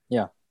happens.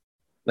 Yeah.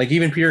 Like,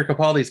 even Peter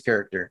Capaldi's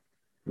character,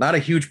 not a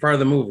huge part of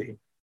the movie.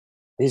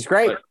 He's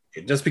great.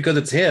 Just because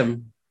it's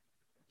him,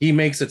 he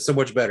makes it so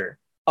much better.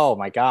 Oh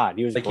my God.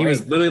 He was like great. He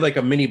was literally like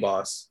a mini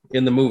boss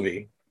in the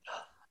movie.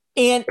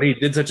 And but he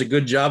did such a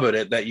good job at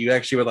it that you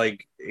actually were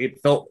like,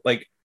 it felt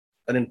like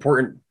an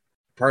important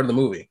part of the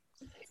movie.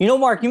 You know,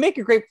 Mark, you make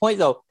a great point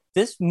though.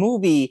 This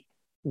movie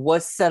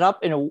was set up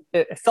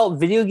it felt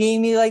video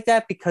gamey like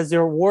that because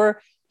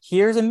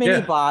here's a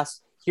mini boss,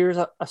 here's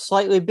a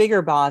slightly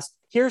bigger boss,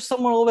 here's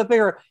someone a little bit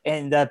bigger,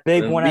 and that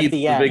big one at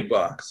the end. Big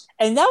boss.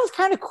 And that was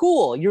kind of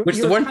cool.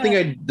 The one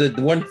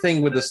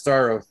thing with the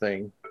Starro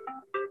thing,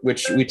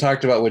 which we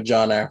talked about with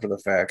John after the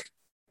fact,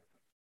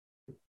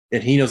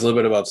 and he knows a little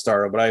bit about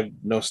Starro, but I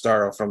know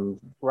Starro from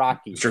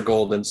Rocky, Mr.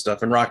 Gold and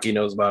stuff, and Rocky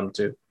knows about him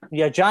too.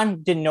 Yeah,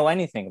 John didn't know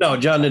anything. No,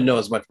 John didn't know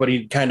as much, but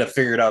he kind of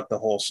figured out the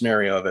whole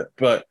scenario of it.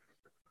 But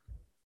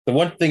the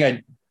one thing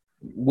I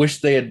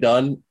wish they had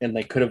done, and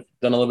they could have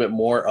done a little bit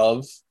more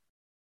of,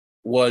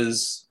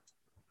 was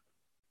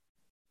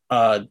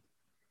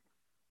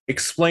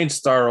explain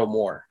Starro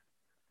more,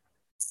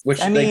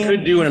 which they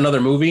could do in another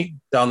movie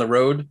down the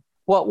road.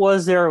 What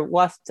was there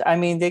left? I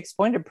mean, they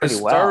explained it pretty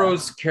well.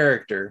 Starro's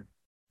character,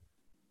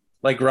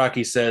 like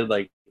Rocky said,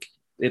 like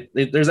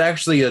there's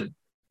actually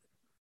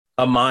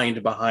a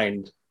mind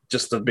behind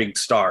just a big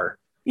star.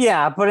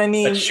 Yeah, but I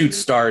mean, that shoots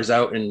stars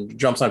out and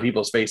jumps on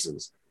people's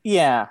faces.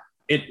 Yeah.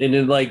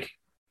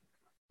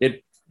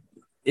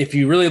 If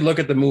you really look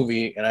at the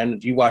movie,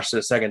 and you watched it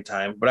a second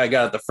time, but I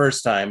got it the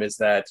first time, is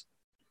that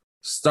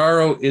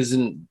Starro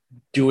isn't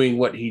doing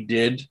what he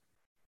did,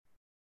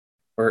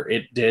 or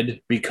it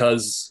did,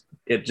 because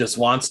it just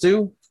wants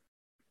to.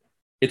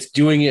 It's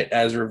doing it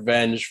as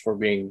revenge for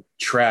being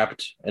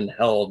trapped and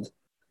held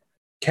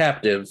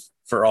captive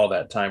for all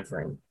that time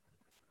frame.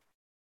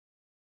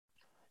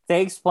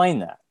 They explain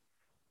that.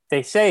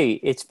 They say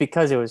it's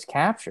because it was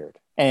captured.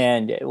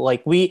 And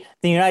like the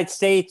United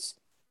States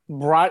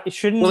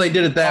shouldn't. Well, they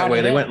did it that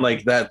way. They went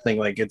like that thing.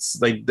 Like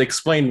they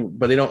explain,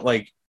 but they don't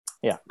like.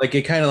 Yeah. Like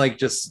it kind of like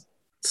just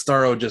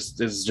Starro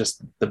is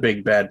just the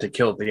big bad to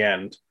kill at the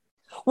end.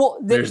 Well,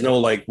 there's no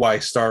like why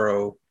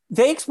Starro.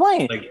 They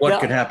explain like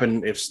what could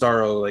happen if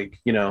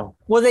Starro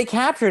Well, they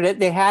captured it.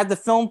 They had the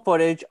film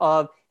footage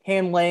of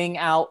him laying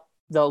out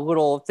the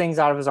little things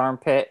out of his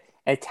armpit,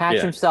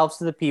 attach himself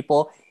to the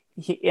people,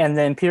 and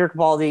then Peter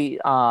Capaldi,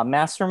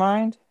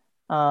 mastermind,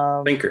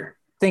 thinker.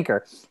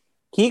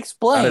 He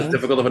explains. Not as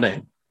difficult of a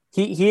name.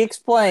 He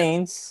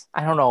explains.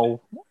 I don't know.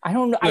 I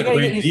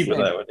gotta get deep with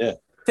that one. Yeah.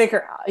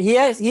 Thinker.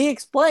 He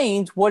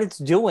explains what it's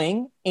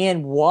doing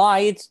and why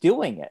it's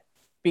doing it,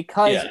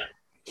 because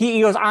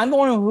he goes, I'm the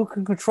one who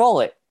can control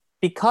it,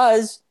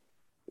 because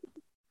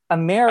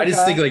America. I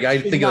just think like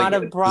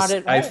have brought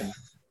it home.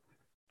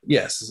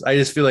 Yes, I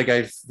just feel like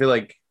it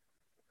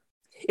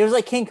was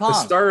like King Kong.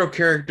 The Starro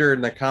character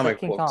in the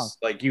comic books,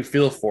 like you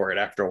feel for it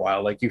after a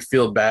while. Like you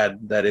feel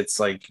bad that it's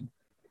like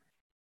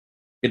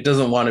it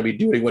doesn't want to be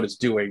doing what it's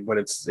doing, but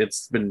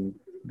it's been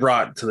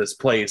brought to this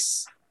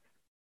place,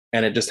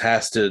 and it just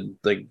has to,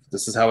 like,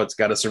 this is how it's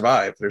got to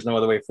survive. There's no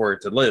other way for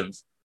it to live.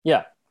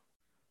 Yeah.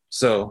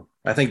 So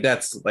I think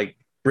that's like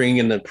bringing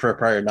in the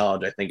prior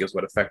knowledge, I think, is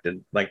what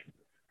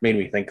made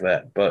me think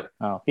that. But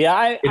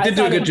it did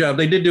do a good job.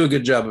 They did do a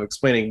good job of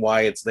explaining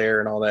why it's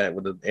there and all that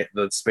with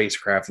the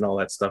spacecraft and all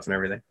that stuff and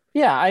everything.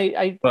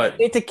 Yeah, but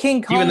it's a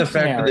King Kong. Even the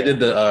fact that they did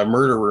the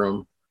murder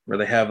room where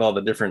they have all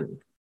the different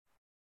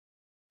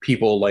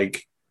people,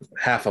 like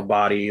half a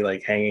body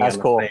like hanging on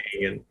the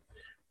thing, and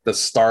the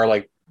star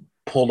like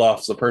pulled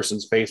off the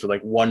person's face with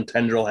like one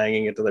tendril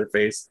hanging into their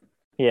face.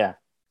 Yeah.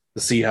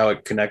 To see how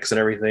it connects and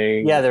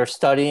everything. Yeah, they're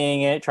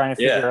studying it, trying to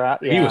figure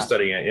out. Yeah. He was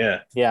studying it.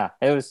 Yeah. Yeah,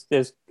 it was.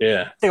 It's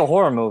like a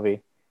horror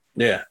movie.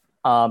 Yeah.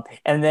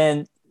 And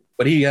then.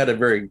 But he had a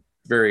very,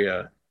 very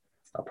a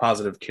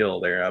positive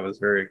kill there. I was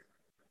very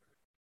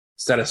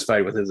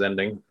satisfied with his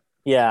ending.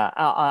 Yeah,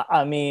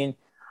 I mean,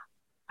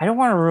 I don't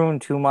want to ruin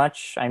too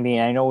much. I mean,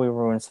 I know we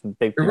ruined some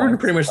big. We ruined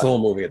pretty much the whole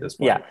movie at this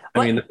point. Yeah,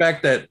 I mean, the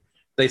fact that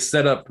they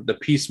set up the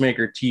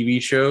Peacemaker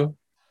TV show.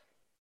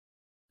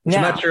 Which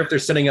I'm not sure if they're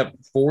setting up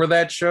for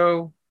that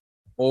show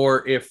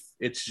or if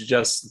it's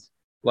just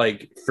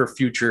like for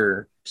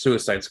future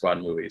Suicide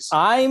Squad movies.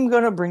 I'm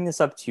going to bring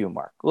this up to you,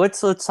 Mark.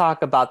 Let's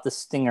talk about the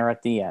stinger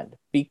at the end,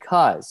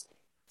 because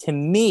to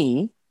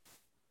me,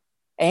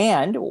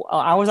 and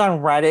I was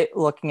on Reddit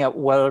looking at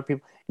what other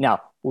people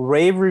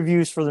rave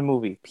reviews for the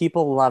movie.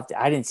 People loved it.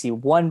 I didn't see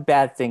one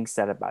bad thing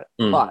said about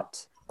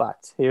it.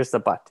 But here's the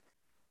but.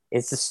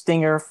 It's a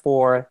stinger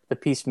for the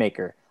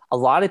Peacemaker. A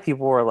lot of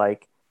people were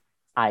like,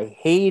 I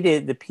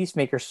hated the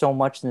Peacemaker so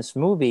much in this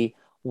movie.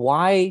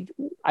 Why?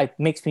 It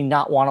makes me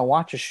not want to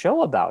watch a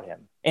show about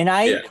him. And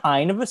I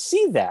kind of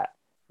see that.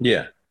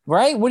 Yeah.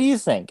 Right? What do you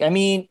think? I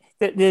mean,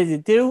 it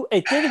did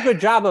a good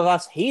job of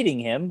us hating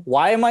him.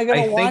 Why am I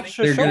going to watch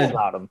a show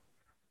about him?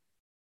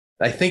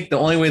 I think the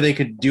only way they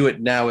could do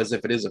it now is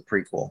if it is a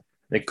prequel.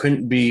 It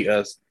couldn't be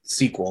a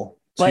sequel.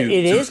 But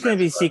it is going to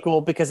be a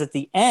sequel because at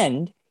the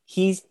end,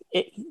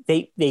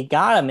 they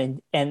got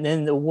him, and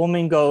then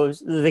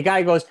the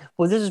guy goes,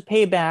 well, this is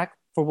payback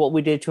for what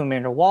we did to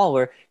Amanda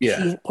Waller.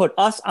 Yeah. She put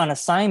us on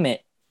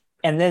assignment.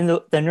 And then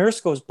the nurse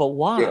goes, but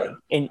why?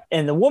 Yeah.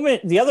 And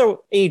the other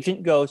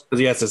agent goes, because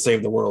he has to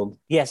save the world.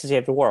 He has to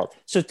save the world.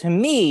 So to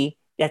me,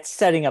 that's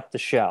setting up the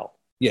show.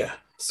 Yeah.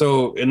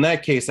 So in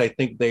that case, I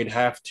think they'd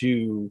have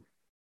to,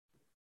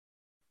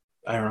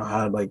 I don't know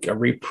how, like a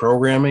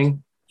reprogramming.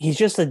 He's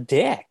just a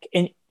dick.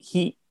 And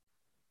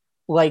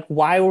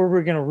why were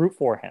we going to root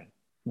for him?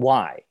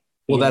 Why?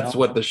 Well, that's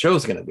what the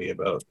show's going to be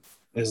about.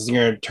 Is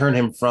you're going to turn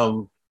him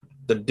from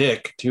the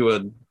dick to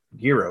a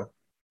hero.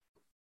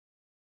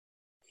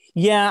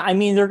 Yeah, I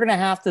mean, they're going to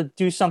have to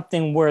do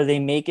something where they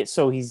make it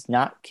so he's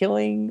not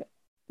killing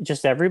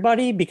just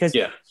everybody, because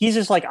he's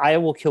just like, I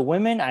will kill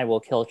women, I will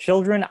kill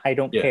children, I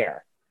don't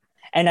care.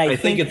 And I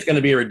think it's going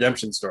to be a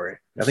redemption story.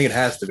 I think it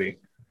has to be.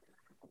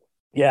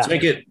 Yeah. To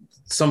make it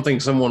something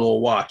someone will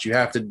watch, you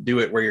have to do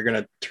it where you're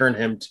going to turn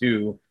him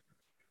to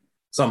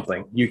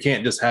something. You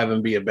can't just have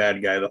him be a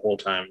bad guy the whole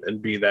time and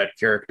be that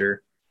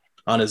character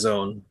on his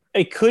own.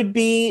 It could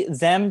be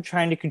them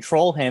trying to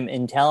control him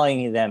and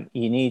telling them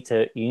you need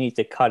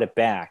to cut it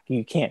back.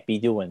 You can't be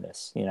doing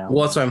this, you know.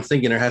 Well, that's what I'm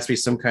thinking. There has to be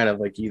some kind of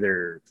like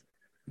either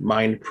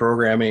mind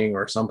programming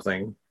or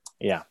something.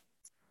 Yeah.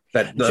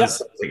 That does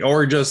something.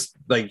 Or just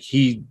like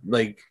he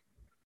I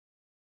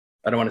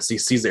don't want to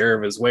seize the error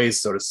of his ways,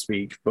 so to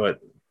speak, but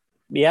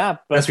there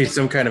has to be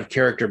some kind of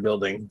character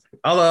building.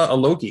 A la a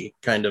Loki,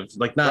 kind of.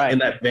 Like not in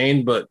that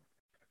vein, but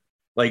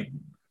like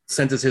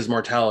senses his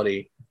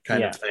mortality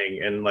kind of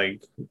thing, and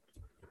like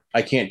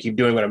I can't keep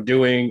doing what I'm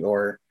doing,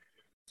 or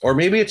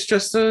maybe it's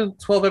just a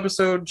 12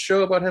 episode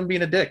show about him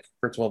being a dick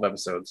for 12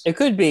 episodes. It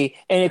could be,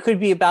 and it could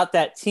be about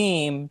that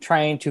team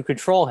trying to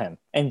control him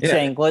and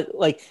saying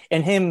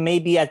and him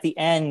maybe at the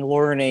end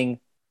learning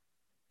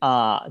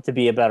to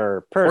be a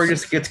better person, or he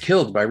just gets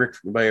killed by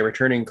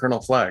returning Colonel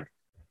Flag.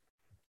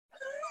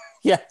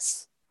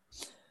 Yes,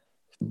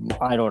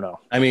 I don't know.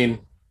 I mean,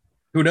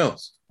 who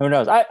knows?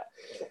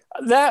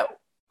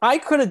 I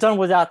could have done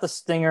without the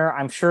stinger.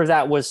 I'm sure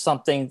that was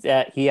something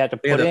that he had to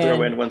put in.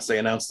 Throw in once they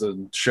announced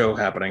the show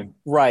happening.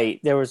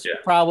 Right. There was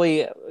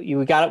probably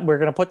we're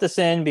going to put this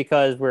in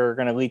because we're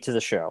going to lead to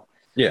the show.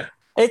 Yeah.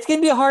 It's going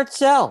to be a hard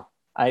sell.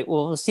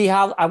 We'll see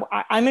how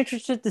I'm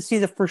interested to see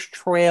the first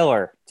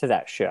trailer to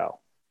that show.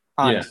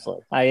 Honestly,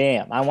 I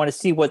am. I want to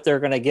see what they're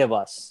going to give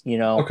us, you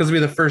know. Because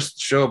it'll be the first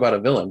show about a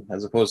villain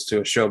as opposed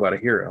to a show about a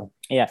hero.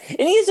 Yeah.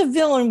 And he is a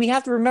villain. We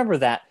have to remember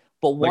that.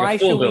 But why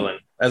like a full villain,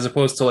 as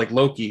opposed to like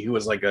Loki, who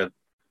was like a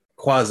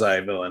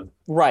quasi villain.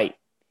 Right.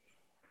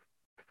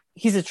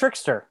 He's a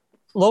trickster.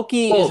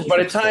 Loki.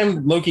 By the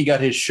time Loki got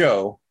his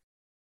show,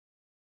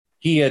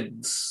 he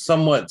had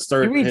somewhat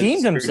started. He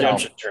redeemed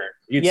himself.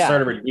 He had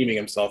started redeeming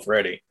himself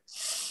already.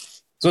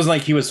 So it wasn't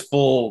like he was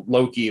full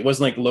Loki. It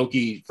wasn't like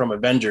Loki from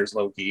Avengers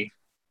Loki,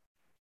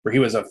 where he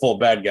was a full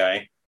bad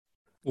guy.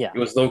 Yeah. It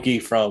was Loki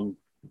from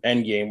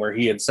Endgame, where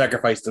he had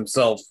sacrificed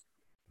himself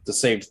to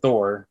save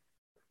Thor.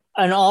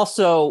 And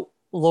also,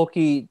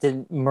 Loki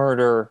didn't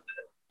murder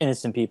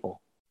innocent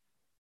people.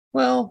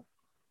 Well,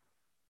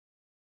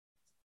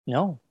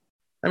 no.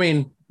 I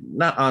mean,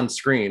 not on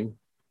screen.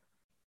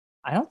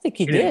 I don't think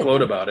he did. He didn't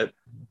gloat about it.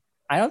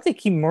 I don't think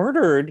he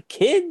murdered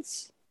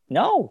kids.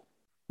 No.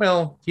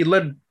 Well, he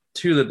led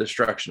to the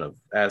destruction of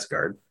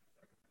Asgard.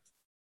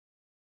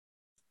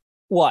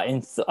 What,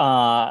 in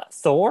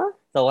Thor?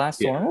 The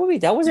last Thor movie?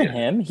 That wasn't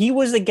him. He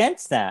was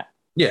against that.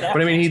 Yeah,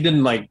 but I mean, he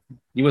didn't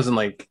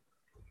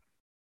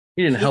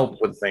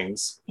help with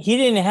things. He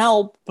didn't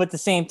help, but at the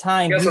same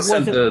time, he also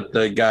sent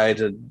the guy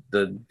to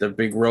the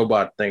big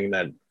robot thing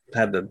that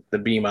had the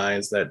beam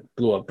eyes that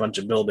blew up a bunch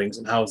of buildings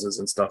and houses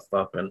and stuff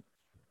up and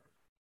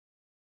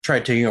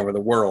tried taking over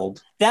the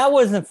world. That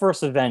was the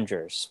first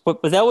Avengers,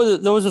 but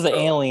those were the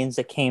aliens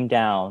that came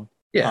down.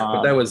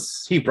 Yeah, but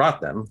he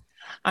brought them.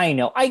 I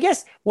know. I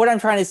guess what I'm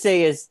trying to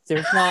say is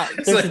there's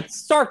a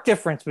stark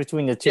difference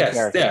between the two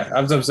characters. Yeah,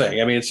 that's what I'm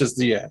saying. I mean, it's just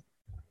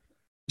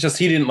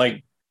he didn't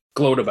like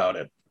gloat about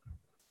it.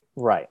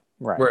 Right.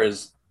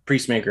 Whereas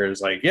Peacemaker is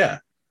like, I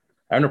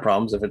have no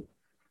problems. If it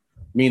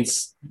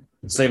means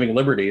saving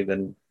liberty,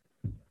 then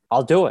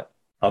I'll do it.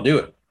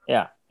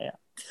 Yeah.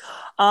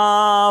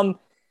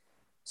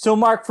 So,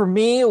 Mark, for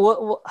me,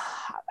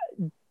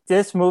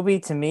 this movie,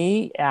 to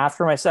me,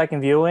 after my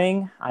second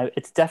viewing,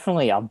 it's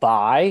definitely a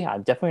buy.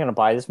 I'm definitely going to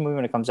buy this movie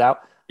when it comes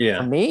out.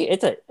 Yeah. For me,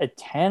 it's a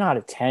 10 out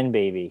of 10,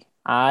 baby.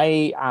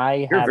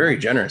 You're very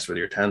generous with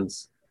your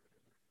 10s.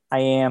 I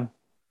am.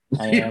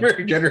 You're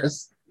very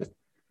generous.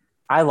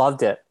 I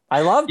loved it.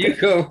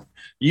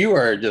 You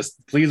are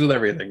just pleased with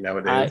everything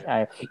nowadays.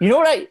 You know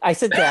what I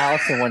said to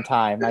Allison one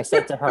time? I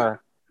said to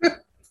her,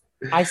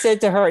 I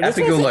said to her,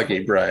 Happy go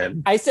lucky,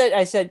 Brian. I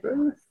said,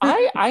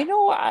 I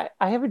know I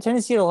have a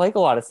tendency to like a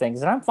lot of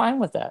things, and I'm fine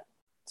with that.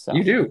 So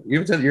You do.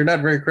 You're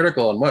not very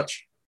critical on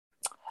much.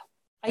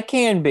 I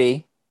can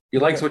be. You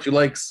likes what you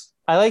likes.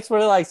 I likes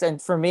what I likes,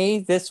 and for me,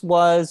 this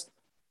was,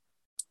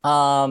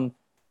 for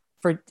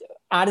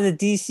out of the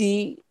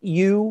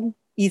DCU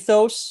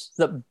ethos,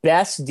 the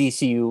best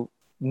DCU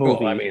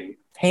movie, Well, I mean,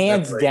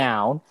 hands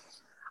down.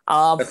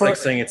 That's like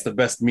saying it's the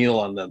best meal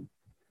on the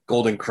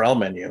Golden Corral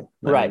menu.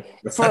 Right.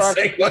 That's not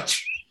saying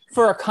much.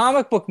 For a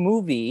comic book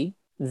movie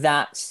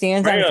that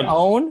stands on its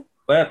own.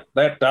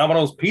 That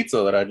Domino's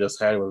pizza that I just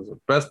had was the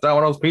best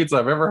Domino's pizza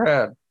I've ever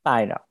had.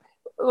 I know.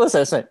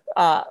 Listen.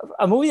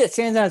 A movie that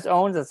stands on its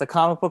own, that's a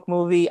comic book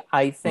movie,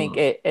 I think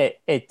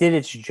it did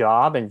its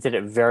job and did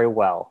it very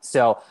well.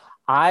 So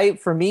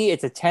for me,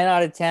 it's a 10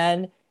 out of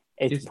 10.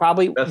 It's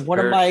probably one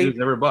of my shoes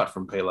ever bought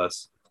from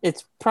Payless.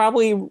 It's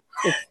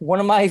one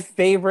of my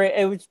favorite.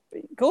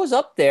 It goes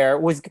up there.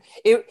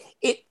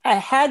 I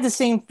had the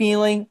same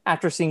feeling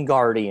after seeing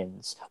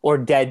Guardians or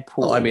Deadpool.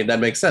 Well, I mean, that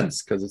makes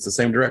sense because it's the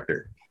same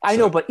director. I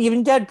know, but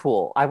even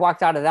Deadpool, I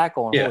walked out of that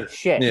going, holy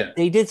shit,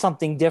 they did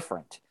something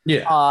different.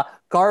 Yeah.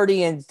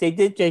 Guardians, they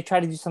try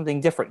to do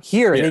something different.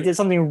 Here, they did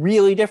something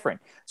really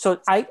different.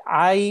 So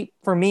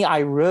for me, I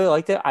really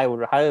liked it. I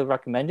would highly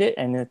recommend it,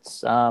 and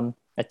it's a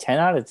 10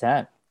 out of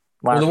 10.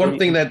 Wow. Well, the one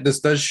thing that this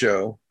does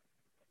show,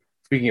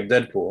 speaking of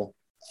Deadpool,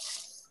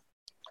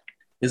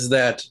 is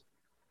that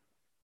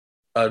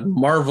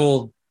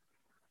Marvel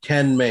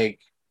can make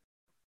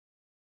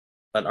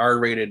an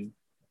R-rated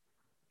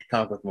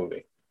comic book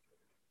movie.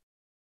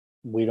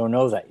 We don't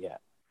know that yet.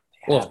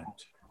 Well,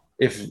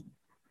 if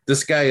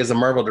this guy is a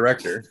Marvel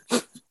director,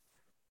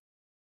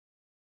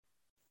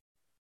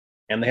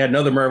 and they had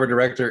another Marvel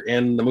director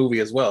in the movie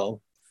as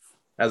well,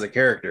 as a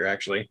character,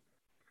 actually.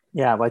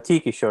 Yeah,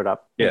 Waititi showed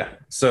up. Yeah,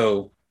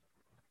 so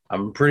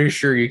I'm pretty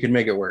sure you can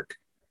make it work.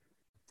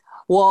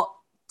 Well,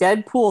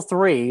 Deadpool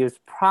 3 is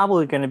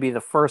probably going to be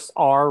the first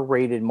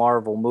R-rated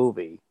Marvel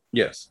movie.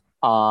 Yes.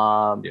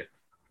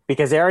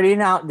 Because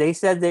they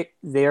said that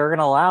they're going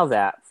to allow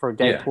that for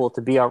Deadpool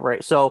to be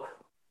R-rated. So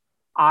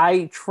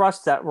I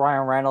trust that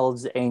Ryan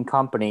Reynolds and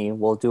company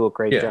will do a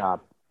great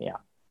job. Yeah.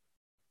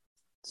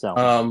 So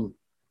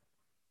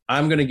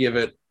I'm going to give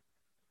it,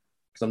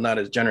 because I'm not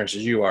as generous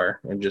as you are,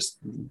 and just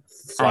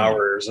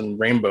flowers and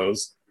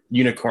rainbows,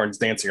 unicorns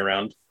dancing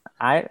around,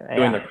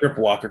 doing the crip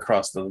walk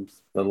across the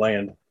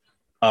land.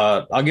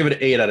 I'll give it an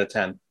 8 out of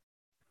 10.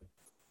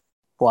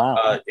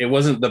 Wow. It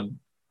wasn't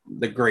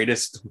the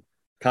greatest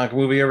comic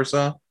movie I ever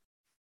saw.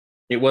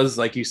 It was,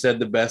 like you said,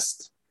 the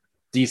best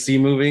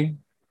DC movie,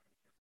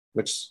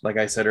 which, like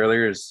I said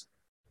earlier, is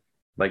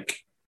like,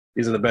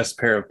 these are the best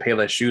pair of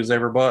Payless shoes I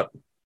ever bought.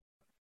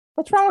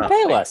 What's wrong with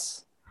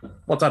Payless?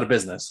 Well, it's out of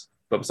business,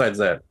 but besides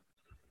that,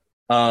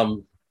 I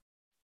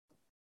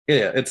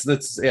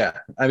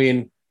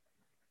mean,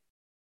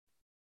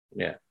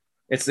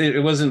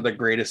 it wasn't the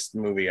greatest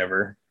movie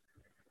ever.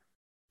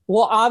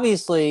 Well,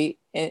 obviously,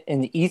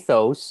 in the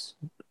ethos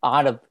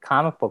out of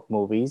comic book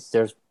movies,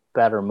 there's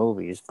better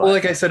movies. But... Well,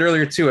 like I said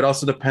earlier too, it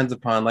also depends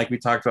upon, like we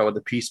talked about with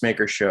the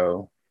Peacemaker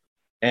show,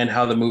 and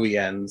how the movie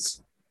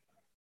ends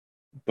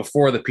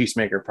before the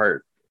Peacemaker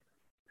part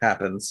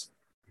happens,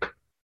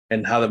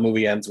 and how the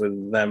movie ends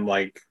with them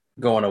like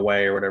going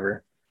away or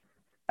whatever.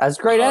 That's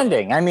a great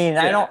ending. I mean,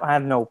 I don't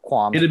have no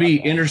qualms. It'd be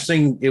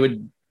interesting.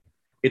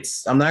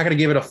 I'm not going to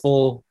give it a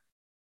full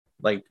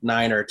like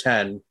 9 or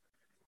 10,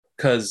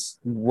 because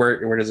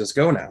where does this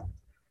go now?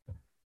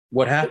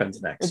 What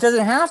happens next? It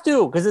doesn't have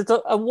to, because it's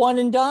a one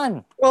and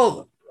done.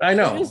 Well, I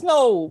know. There's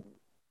no.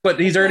 But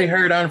he's already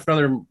hired on for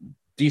another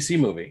DC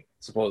movie,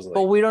 supposedly.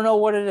 But we don't know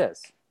what it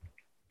is.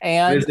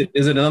 And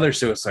is it another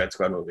Suicide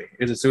Squad movie?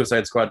 Is it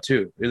Suicide Squad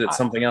 2? Is it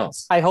something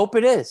else? I hope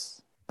it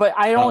is. But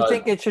I don't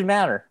think it should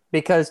matter,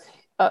 because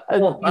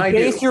you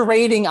base your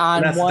rating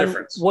on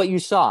what you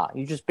saw.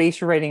 You just base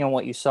your rating on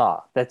what you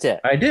saw. That's it.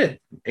 I did.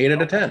 8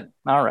 out of 10.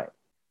 All right.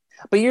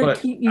 But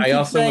I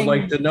also would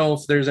like to know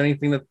if there's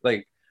anything that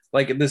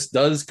like this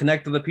does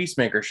connect to the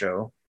Peacemaker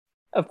show.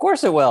 Of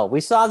course it will.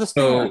 We saw the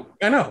story. So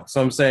I know.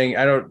 So I'm saying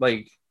I don't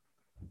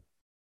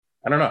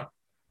know.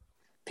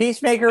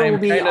 Peacemaker will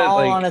be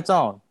all on its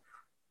own.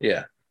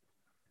 Yeah.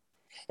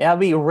 It'll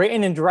be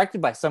written and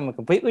directed by someone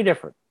completely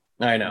different.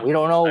 I know. We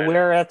don't know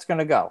where that's going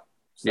to go.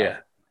 So. Yeah.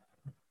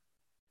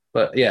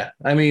 But yeah,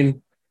 I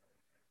mean,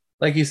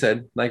 like you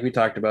said, like we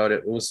talked about,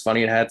 it was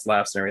funny. It had its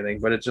laughs and everything,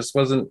 but it just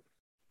wasn't,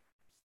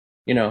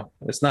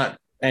 it's not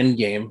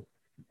Endgame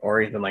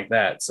or anything like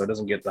that. So it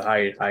doesn't get the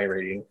high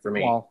rating for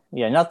me. Well,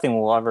 yeah, nothing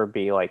will ever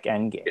be like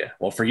Endgame. Yeah.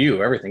 Well, for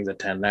you, everything's a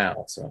 10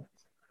 now. So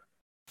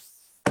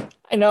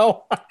I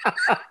know.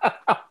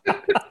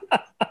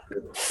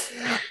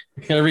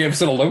 Every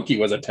episode of Loki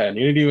was a 10.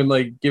 You didn't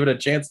even give it a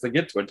chance to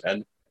get to a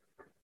 10.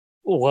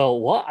 Well,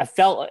 what I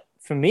felt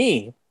for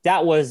me,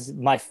 that was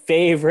my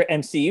favorite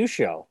MCU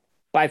show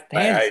by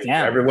hands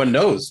down. Everyone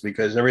knows,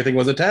 because everything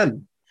was a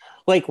 10.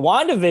 Like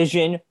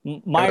WandaVision,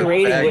 my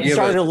rating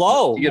started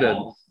low.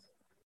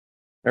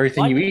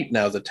 Everything you eat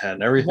now is a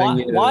 10. Everything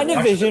you watch is a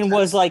WandaVision 10.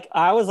 was like,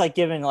 I was like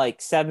given like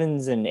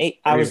 7s and 8.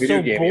 I Every was so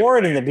video game you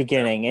bored play. in the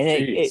beginning, and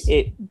Jeez.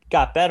 it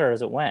got better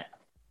as it went.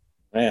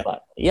 Man,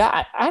 But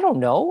yeah, I don't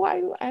know. I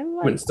you've been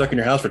like. stuck in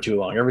your house for too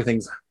long.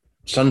 Everything's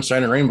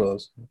sunshine and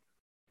rainbows.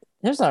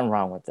 There's nothing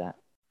wrong with that.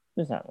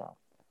 There's nothing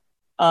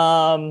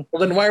wrong. Well,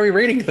 then why are we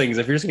rating things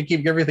if you're just going to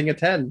keep everything a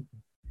 10?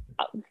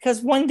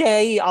 Because one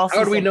day I'll.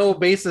 How do we know a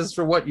basis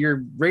for what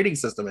your rating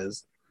system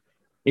is?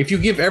 If you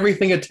give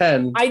everything a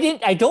 10, I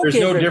don't. There's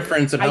no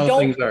difference in how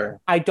things are.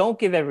 I don't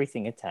give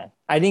everything a 10.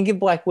 I didn't give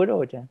Black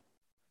Widow a 10.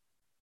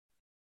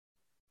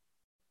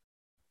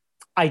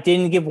 I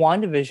didn't give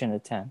WandaVision a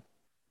 10.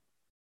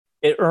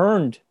 It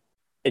earned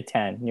a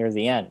 10 near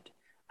the end,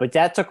 but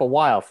that took a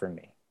while for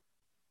me.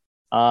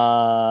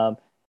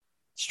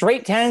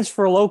 Straight 10s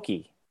for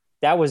Loki.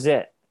 That was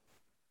it.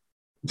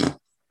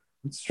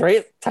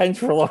 Straight 10s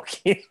for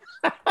Loki.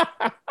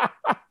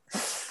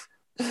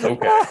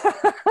 Okay.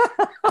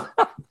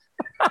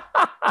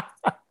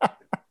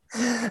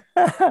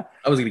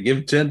 I was going to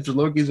give 10 for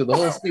Loki's for the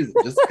whole season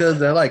just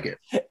because I like it.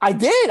 I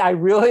did. I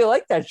really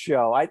like that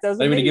show. I'm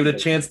going to give it a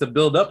chance to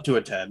build up to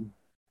a 10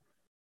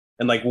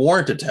 and like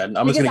warrant a 10.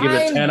 I'm just going to give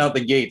it a 10 out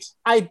the gate.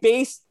 I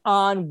based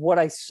on what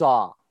I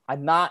saw.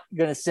 I'm not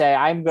going to say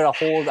I'm going to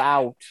hold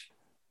out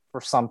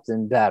for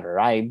something better.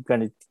 I'm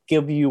going to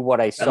give you what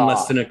I saw. I'm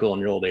less cynical in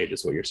your old age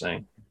is what you're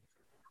saying.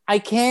 I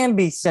can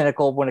be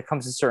cynical when it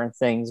comes to certain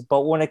things,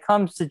 but when it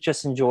comes to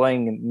just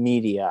enjoying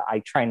media, I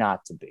try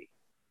not to be.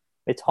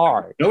 It's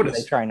hard.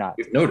 Notice. I try not.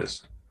 You've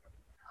noticed.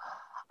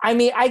 I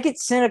mean, I get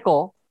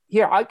cynical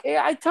here.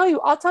 I'll tell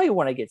you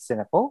when I get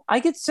cynical. I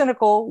get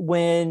cynical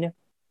when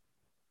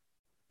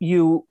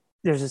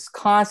there's this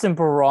constant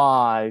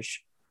barrage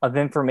of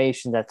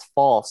information that's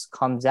false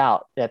comes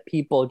out that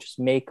people just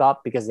make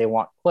up because they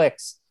want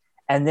clicks,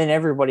 and then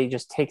everybody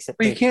just takes it.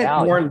 But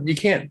you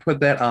can't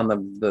put that on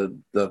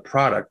the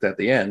product at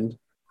the end.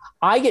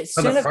 I get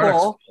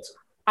cynical.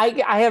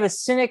 I have a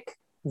cynic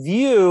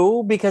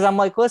view because I'm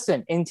like,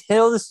 listen,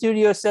 until the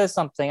studio says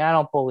something, I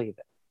don't believe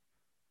it.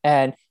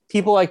 And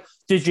people are like,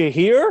 did you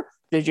hear?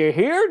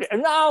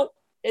 No,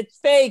 it's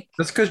fake.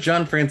 That's because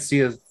John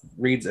Francia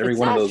reads every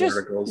one of those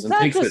articles and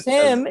takes it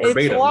him.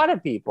 It's a lot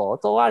of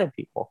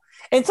people.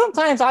 And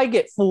sometimes I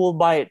get fooled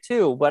by it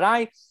too. But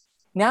I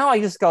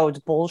just go, it's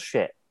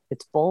bullshit.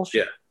 It's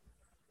bullshit.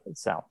 Yeah.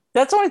 So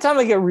that's the only time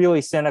I get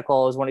really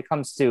cynical is when it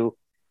comes to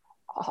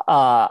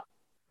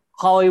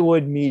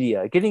Hollywood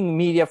media, getting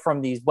media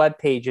from these web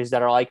pages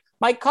that are like,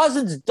 my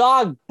cousin's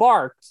dog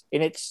barked,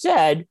 and it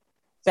said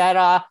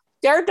that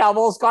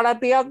Daredevil's gonna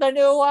be on the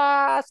new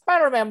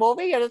Spider-Man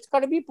movie, and it's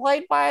gonna be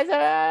played by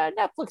the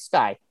Netflix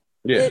guy.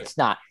 Yeah. It's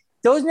not.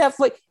 Those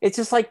Netflix. It's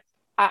just like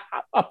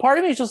a part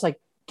of me is just like,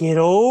 get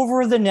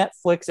over the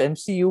Netflix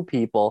MCU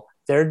people.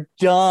 They're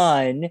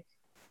done.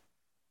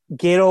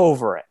 Get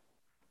over it.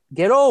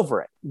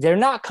 They're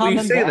not coming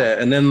back. You say that,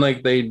 and then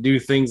like they do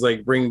things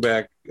like bring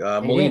back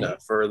Molina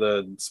for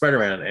the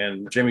Spider-Man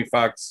and Jamie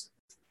Foxx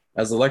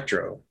as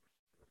Electro.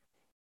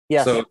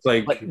 Yeah. So it's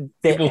like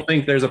people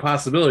think there's a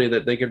possibility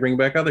that they could bring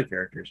back other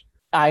characters.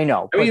 I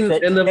know. I mean,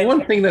 and the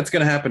one thing that's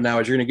going to happen now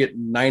is you're going to get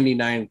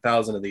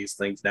 99,000 of these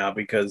things now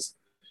because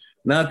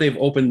now that they've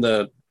opened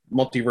the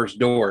multiverse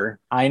door.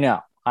 I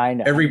know.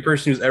 Every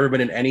person who's ever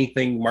been in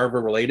anything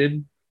Marvel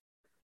related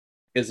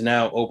is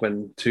now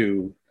open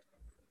to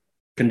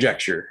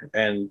conjecture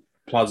and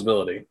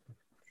plausibility.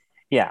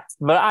 Yeah,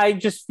 but I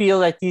just feel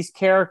that these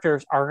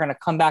characters are going to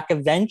come back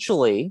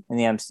eventually in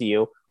the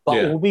MCU, but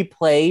will be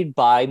played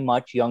by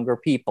much younger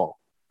people.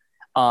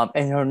 And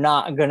they're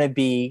not going to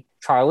be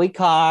Charlie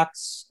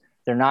Cox.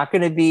 They're not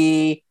going to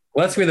be...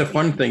 Well, that's going to be the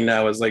fun thing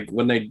now is like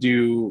when they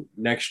do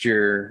next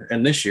year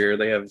and this year,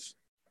 they have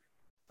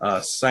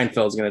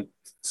Steinfeld's going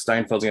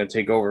to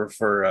take over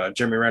for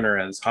Jeremy Renner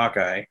as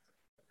Hawkeye.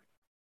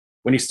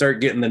 When you start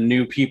getting the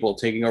new people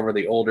taking over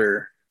the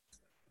older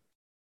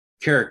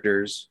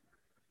characters,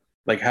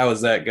 like how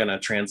is that gonna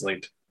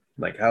translate?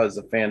 Like how is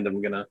the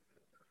fandom gonna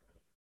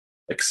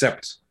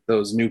accept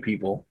those new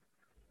people?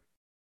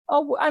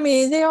 Oh, I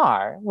mean, they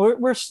are.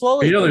 We're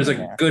slowly. There's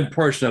a good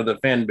portion of the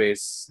fan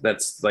base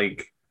that's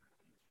like,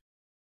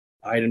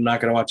 I'm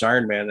not gonna watch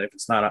Iron Man if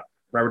it's not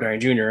Robert Downey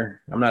Jr.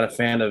 I'm not a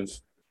fan of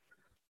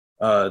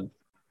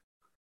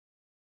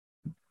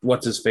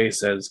what's his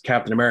face as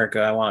Captain America.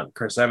 I want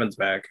Chris Evans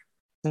back.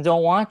 And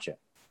don't watch it.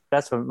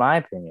 That's what my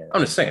opinion is.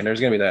 I'm just saying, there's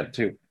gonna be that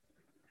too.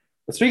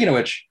 But speaking of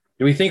which,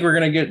 do you think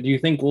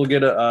we'll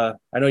get a,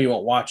 I know you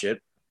won't watch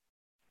it,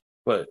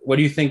 but what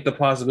do you think the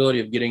possibility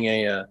of getting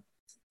a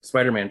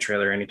Spider-Man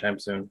trailer anytime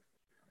soon?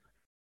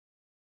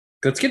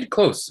 Because it's getting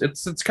close.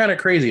 It's kind of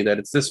crazy that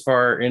it's this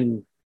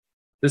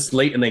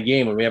late in the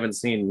game when we haven't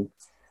seen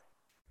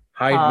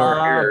hide nor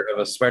hair of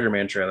a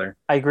Spider-Man trailer.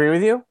 I agree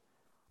with you.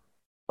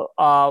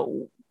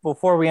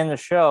 Before we end the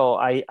show,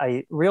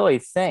 I really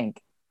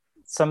think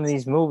some of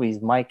these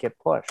movies might get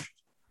pushed.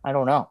 I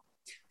don't know.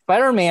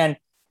 Spider-Man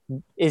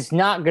is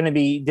not going to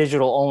be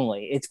digital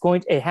only.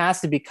 It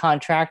has to be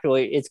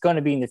contractually. It's going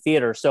to be in the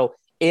theater. So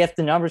if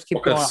the numbers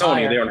keep going Sony,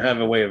 higher, they don't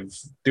have a way of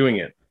doing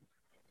it.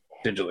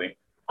 digitally.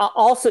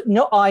 Also,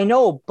 no, I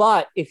know,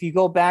 but if you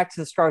go back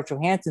to the Scarlett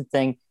Johansson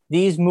thing,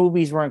 these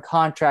movies were in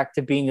contract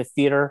to be in the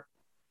theater.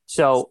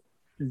 So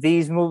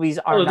these movies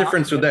are Well, the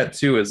difference with that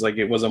too is like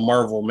it was a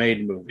Marvel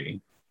made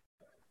movie.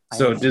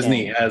 So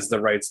Disney has the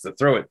rights to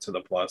throw it to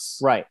the Plus.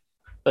 Right.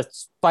 But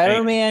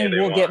Spider-Man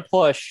will get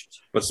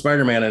pushed. But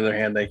Spider-Man, on the other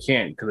hand, they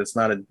can't because it's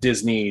not a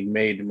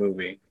Disney-made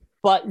movie.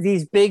 But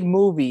these big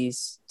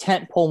movies,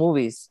 tentpole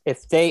movies,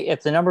 if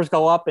the numbers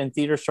go up and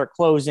theaters start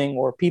closing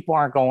or people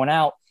aren't going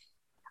out,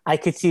 I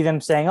could see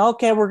them saying,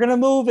 "Okay, we're going to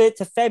move it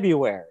to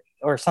February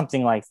or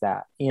something like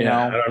that." You know,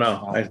 I don't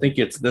know. I think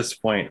it's this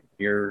point.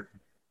 You're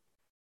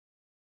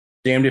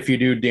damned if you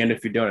do, damned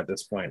if you don't. At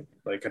this point,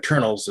 like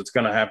Eternals, it's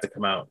going to have to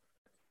come out.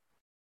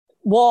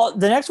 Well,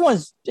 the next one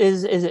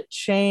is it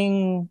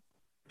Shang-Chi?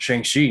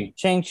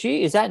 Shang-Chi.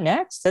 Is that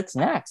next? That's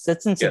next.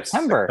 That's in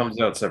September. It comes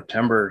out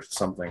September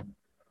something.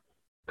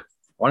 I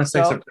want to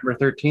say September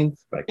 13th.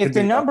 But if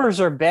the numbers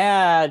are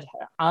bad,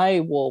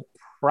 I will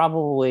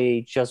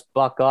probably just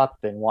buck up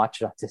and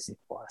watch it on Disney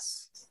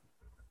Plus.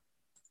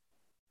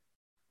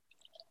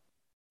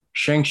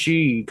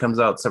 Shang-Chi comes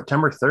out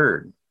September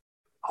 3rd.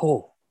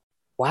 Oh,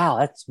 wow.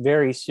 That's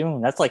very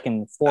soon. That's like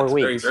in 4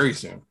 weeks. Very, very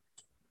soon.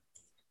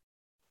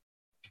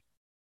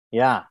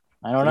 Yeah,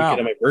 I don't know.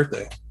 On my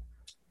birthday.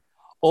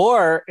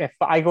 Or if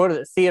I go to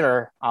the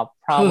theater, I'll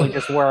probably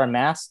just wear a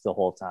mask the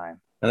whole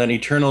time. And then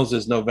Eternals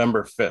is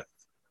November 5th.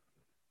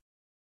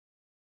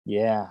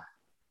 Yeah.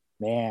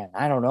 Man,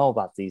 I don't know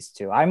about these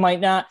two. I might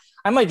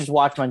just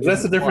watch my.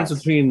 That's the difference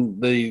between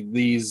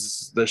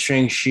the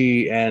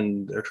Shang-Chi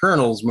and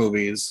Eternals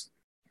movies.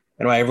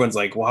 And why everyone's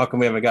like, well, how come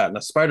we haven't gotten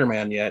a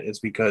Spider-Man yet? Is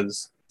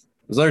because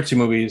those other two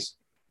movies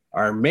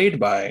are made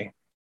by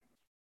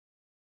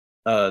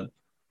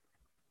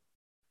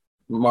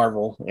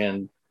Marvel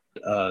and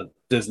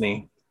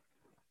Disney.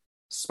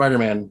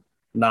 Spider-Man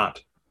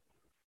not.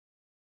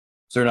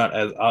 So they're not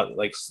as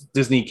like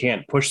Disney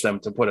can't push them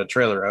to put a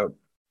trailer out.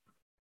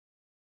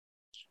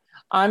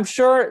 I'm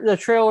sure the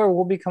trailer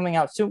will be coming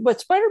out soon,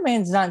 but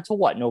Spider-Man's not until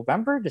what?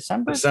 November,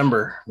 December?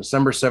 December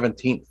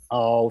 17th.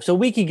 Oh, so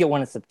we could get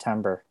one in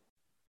September.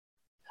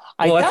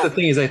 Well, that's the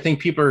thing is I think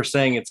people are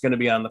saying it's going to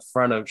be on the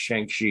front of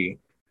Shang-Chi.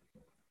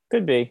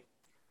 Could be.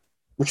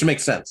 Which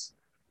makes sense.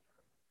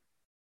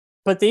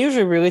 But they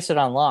usually release it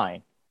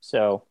online.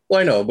 So.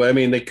 Well, I know, but I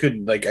mean, they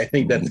could, like, I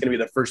think that's going to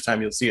be the first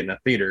time you'll see it in a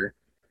theater.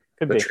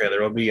 The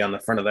trailer will be on the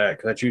front of that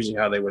because that's usually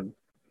how they would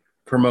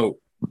promote.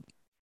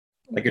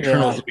 Like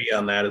Eternals will be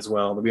on that as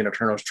well. There'll be an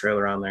Eternals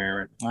trailer on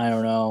there. I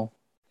don't know.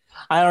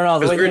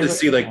 It's weird to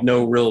see like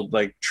no real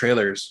like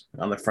trailers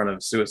on the front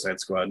of Suicide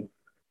Squad.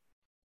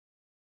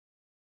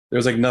 There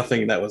was like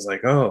nothing that was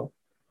like, oh,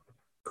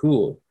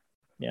 cool.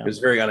 Yeah. It was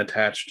very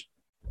unattached.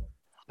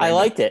 I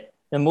liked it.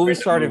 The movie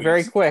started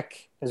very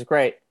quick. It was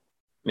great.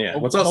 Yeah.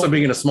 What's also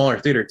being in a smaller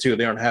theater too.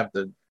 They don't have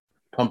to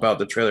pump out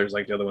the trailers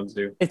like the other ones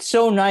do. It's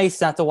so nice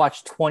not to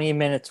watch 20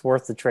 minutes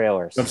worth of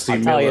trailers. I'll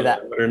tell you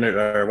that.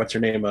 What's her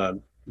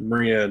name?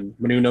 Maria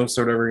Menounos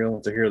or whatever. You'll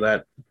have to hear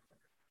that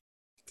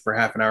for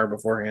half an hour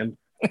beforehand.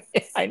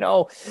 I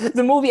know.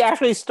 The movie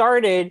actually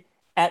started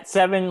at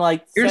 7.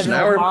 Here's an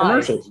hour of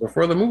commercials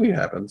before the movie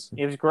happens.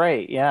 It was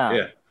great. Yeah.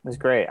 It was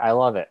great. I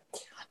love it.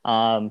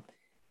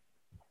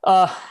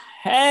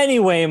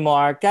 Anyway,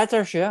 Mark, that's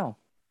our show.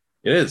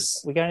 It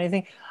is. We got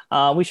anything?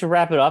 We should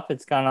wrap it up.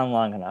 It's gone on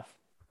long enough.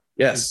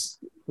 Yes.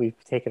 We've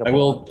taken. I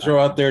will throw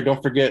out there.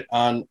 Don't forget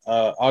on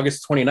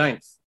August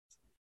 29th,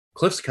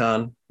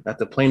 CliffsCon at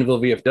the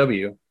Plainville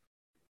VFW.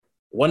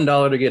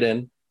 $1 to get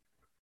in,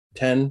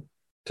 10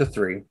 to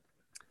 3.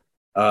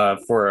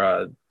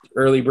 For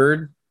early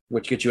bird,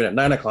 which gets you in at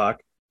 9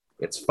 o'clock,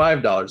 it's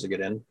 $5 to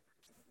get in.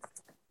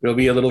 There'll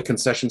be a little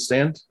concession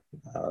stand.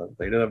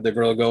 They do have the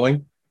grill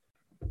going.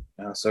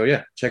 So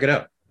yeah, check it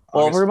out.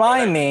 Well,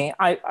 remind me.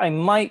 I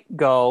might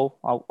go.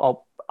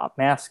 I'll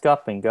mask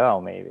up and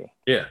go maybe.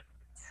 Yeah.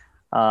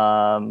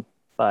 But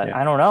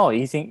I don't know.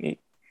 You think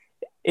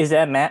is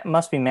that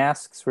must be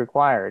masks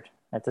required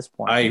at this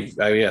point?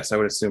 Yes, I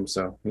would assume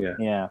so. Yeah.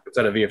 Yeah. It's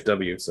at a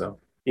VFW, so.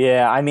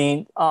 Yeah, I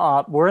mean,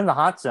 we're in the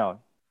hot zone.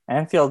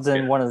 Anfield's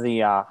in one of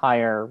the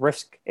higher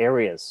risk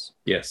areas.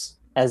 Yes.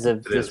 As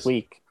of this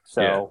week.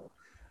 So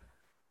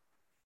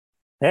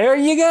there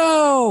you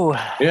go.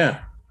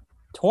 Yeah.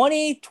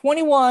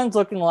 2021's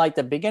looking like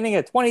the beginning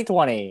of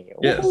 2020.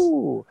 Yes.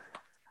 Woo.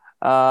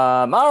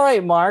 All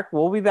right, Mark.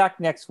 We'll be back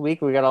next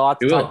week. We got a lot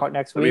to talk about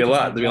next week.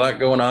 There'll be a lot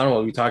going on.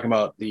 We'll be talking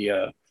about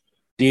the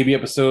DB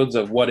episodes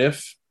of What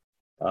If,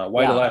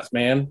 Why the Last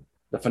Man,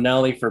 the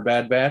finale for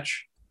Bad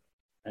Batch,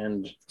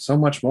 and so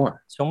much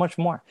more. So much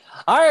more.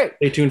 All right.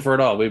 Stay tuned for it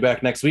all. We'll be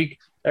back next week.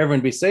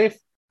 Everyone be safe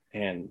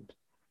and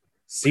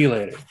see you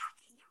later.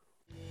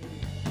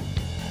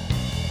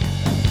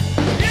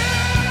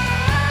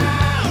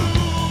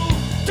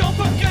 Don't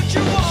forget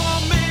you are.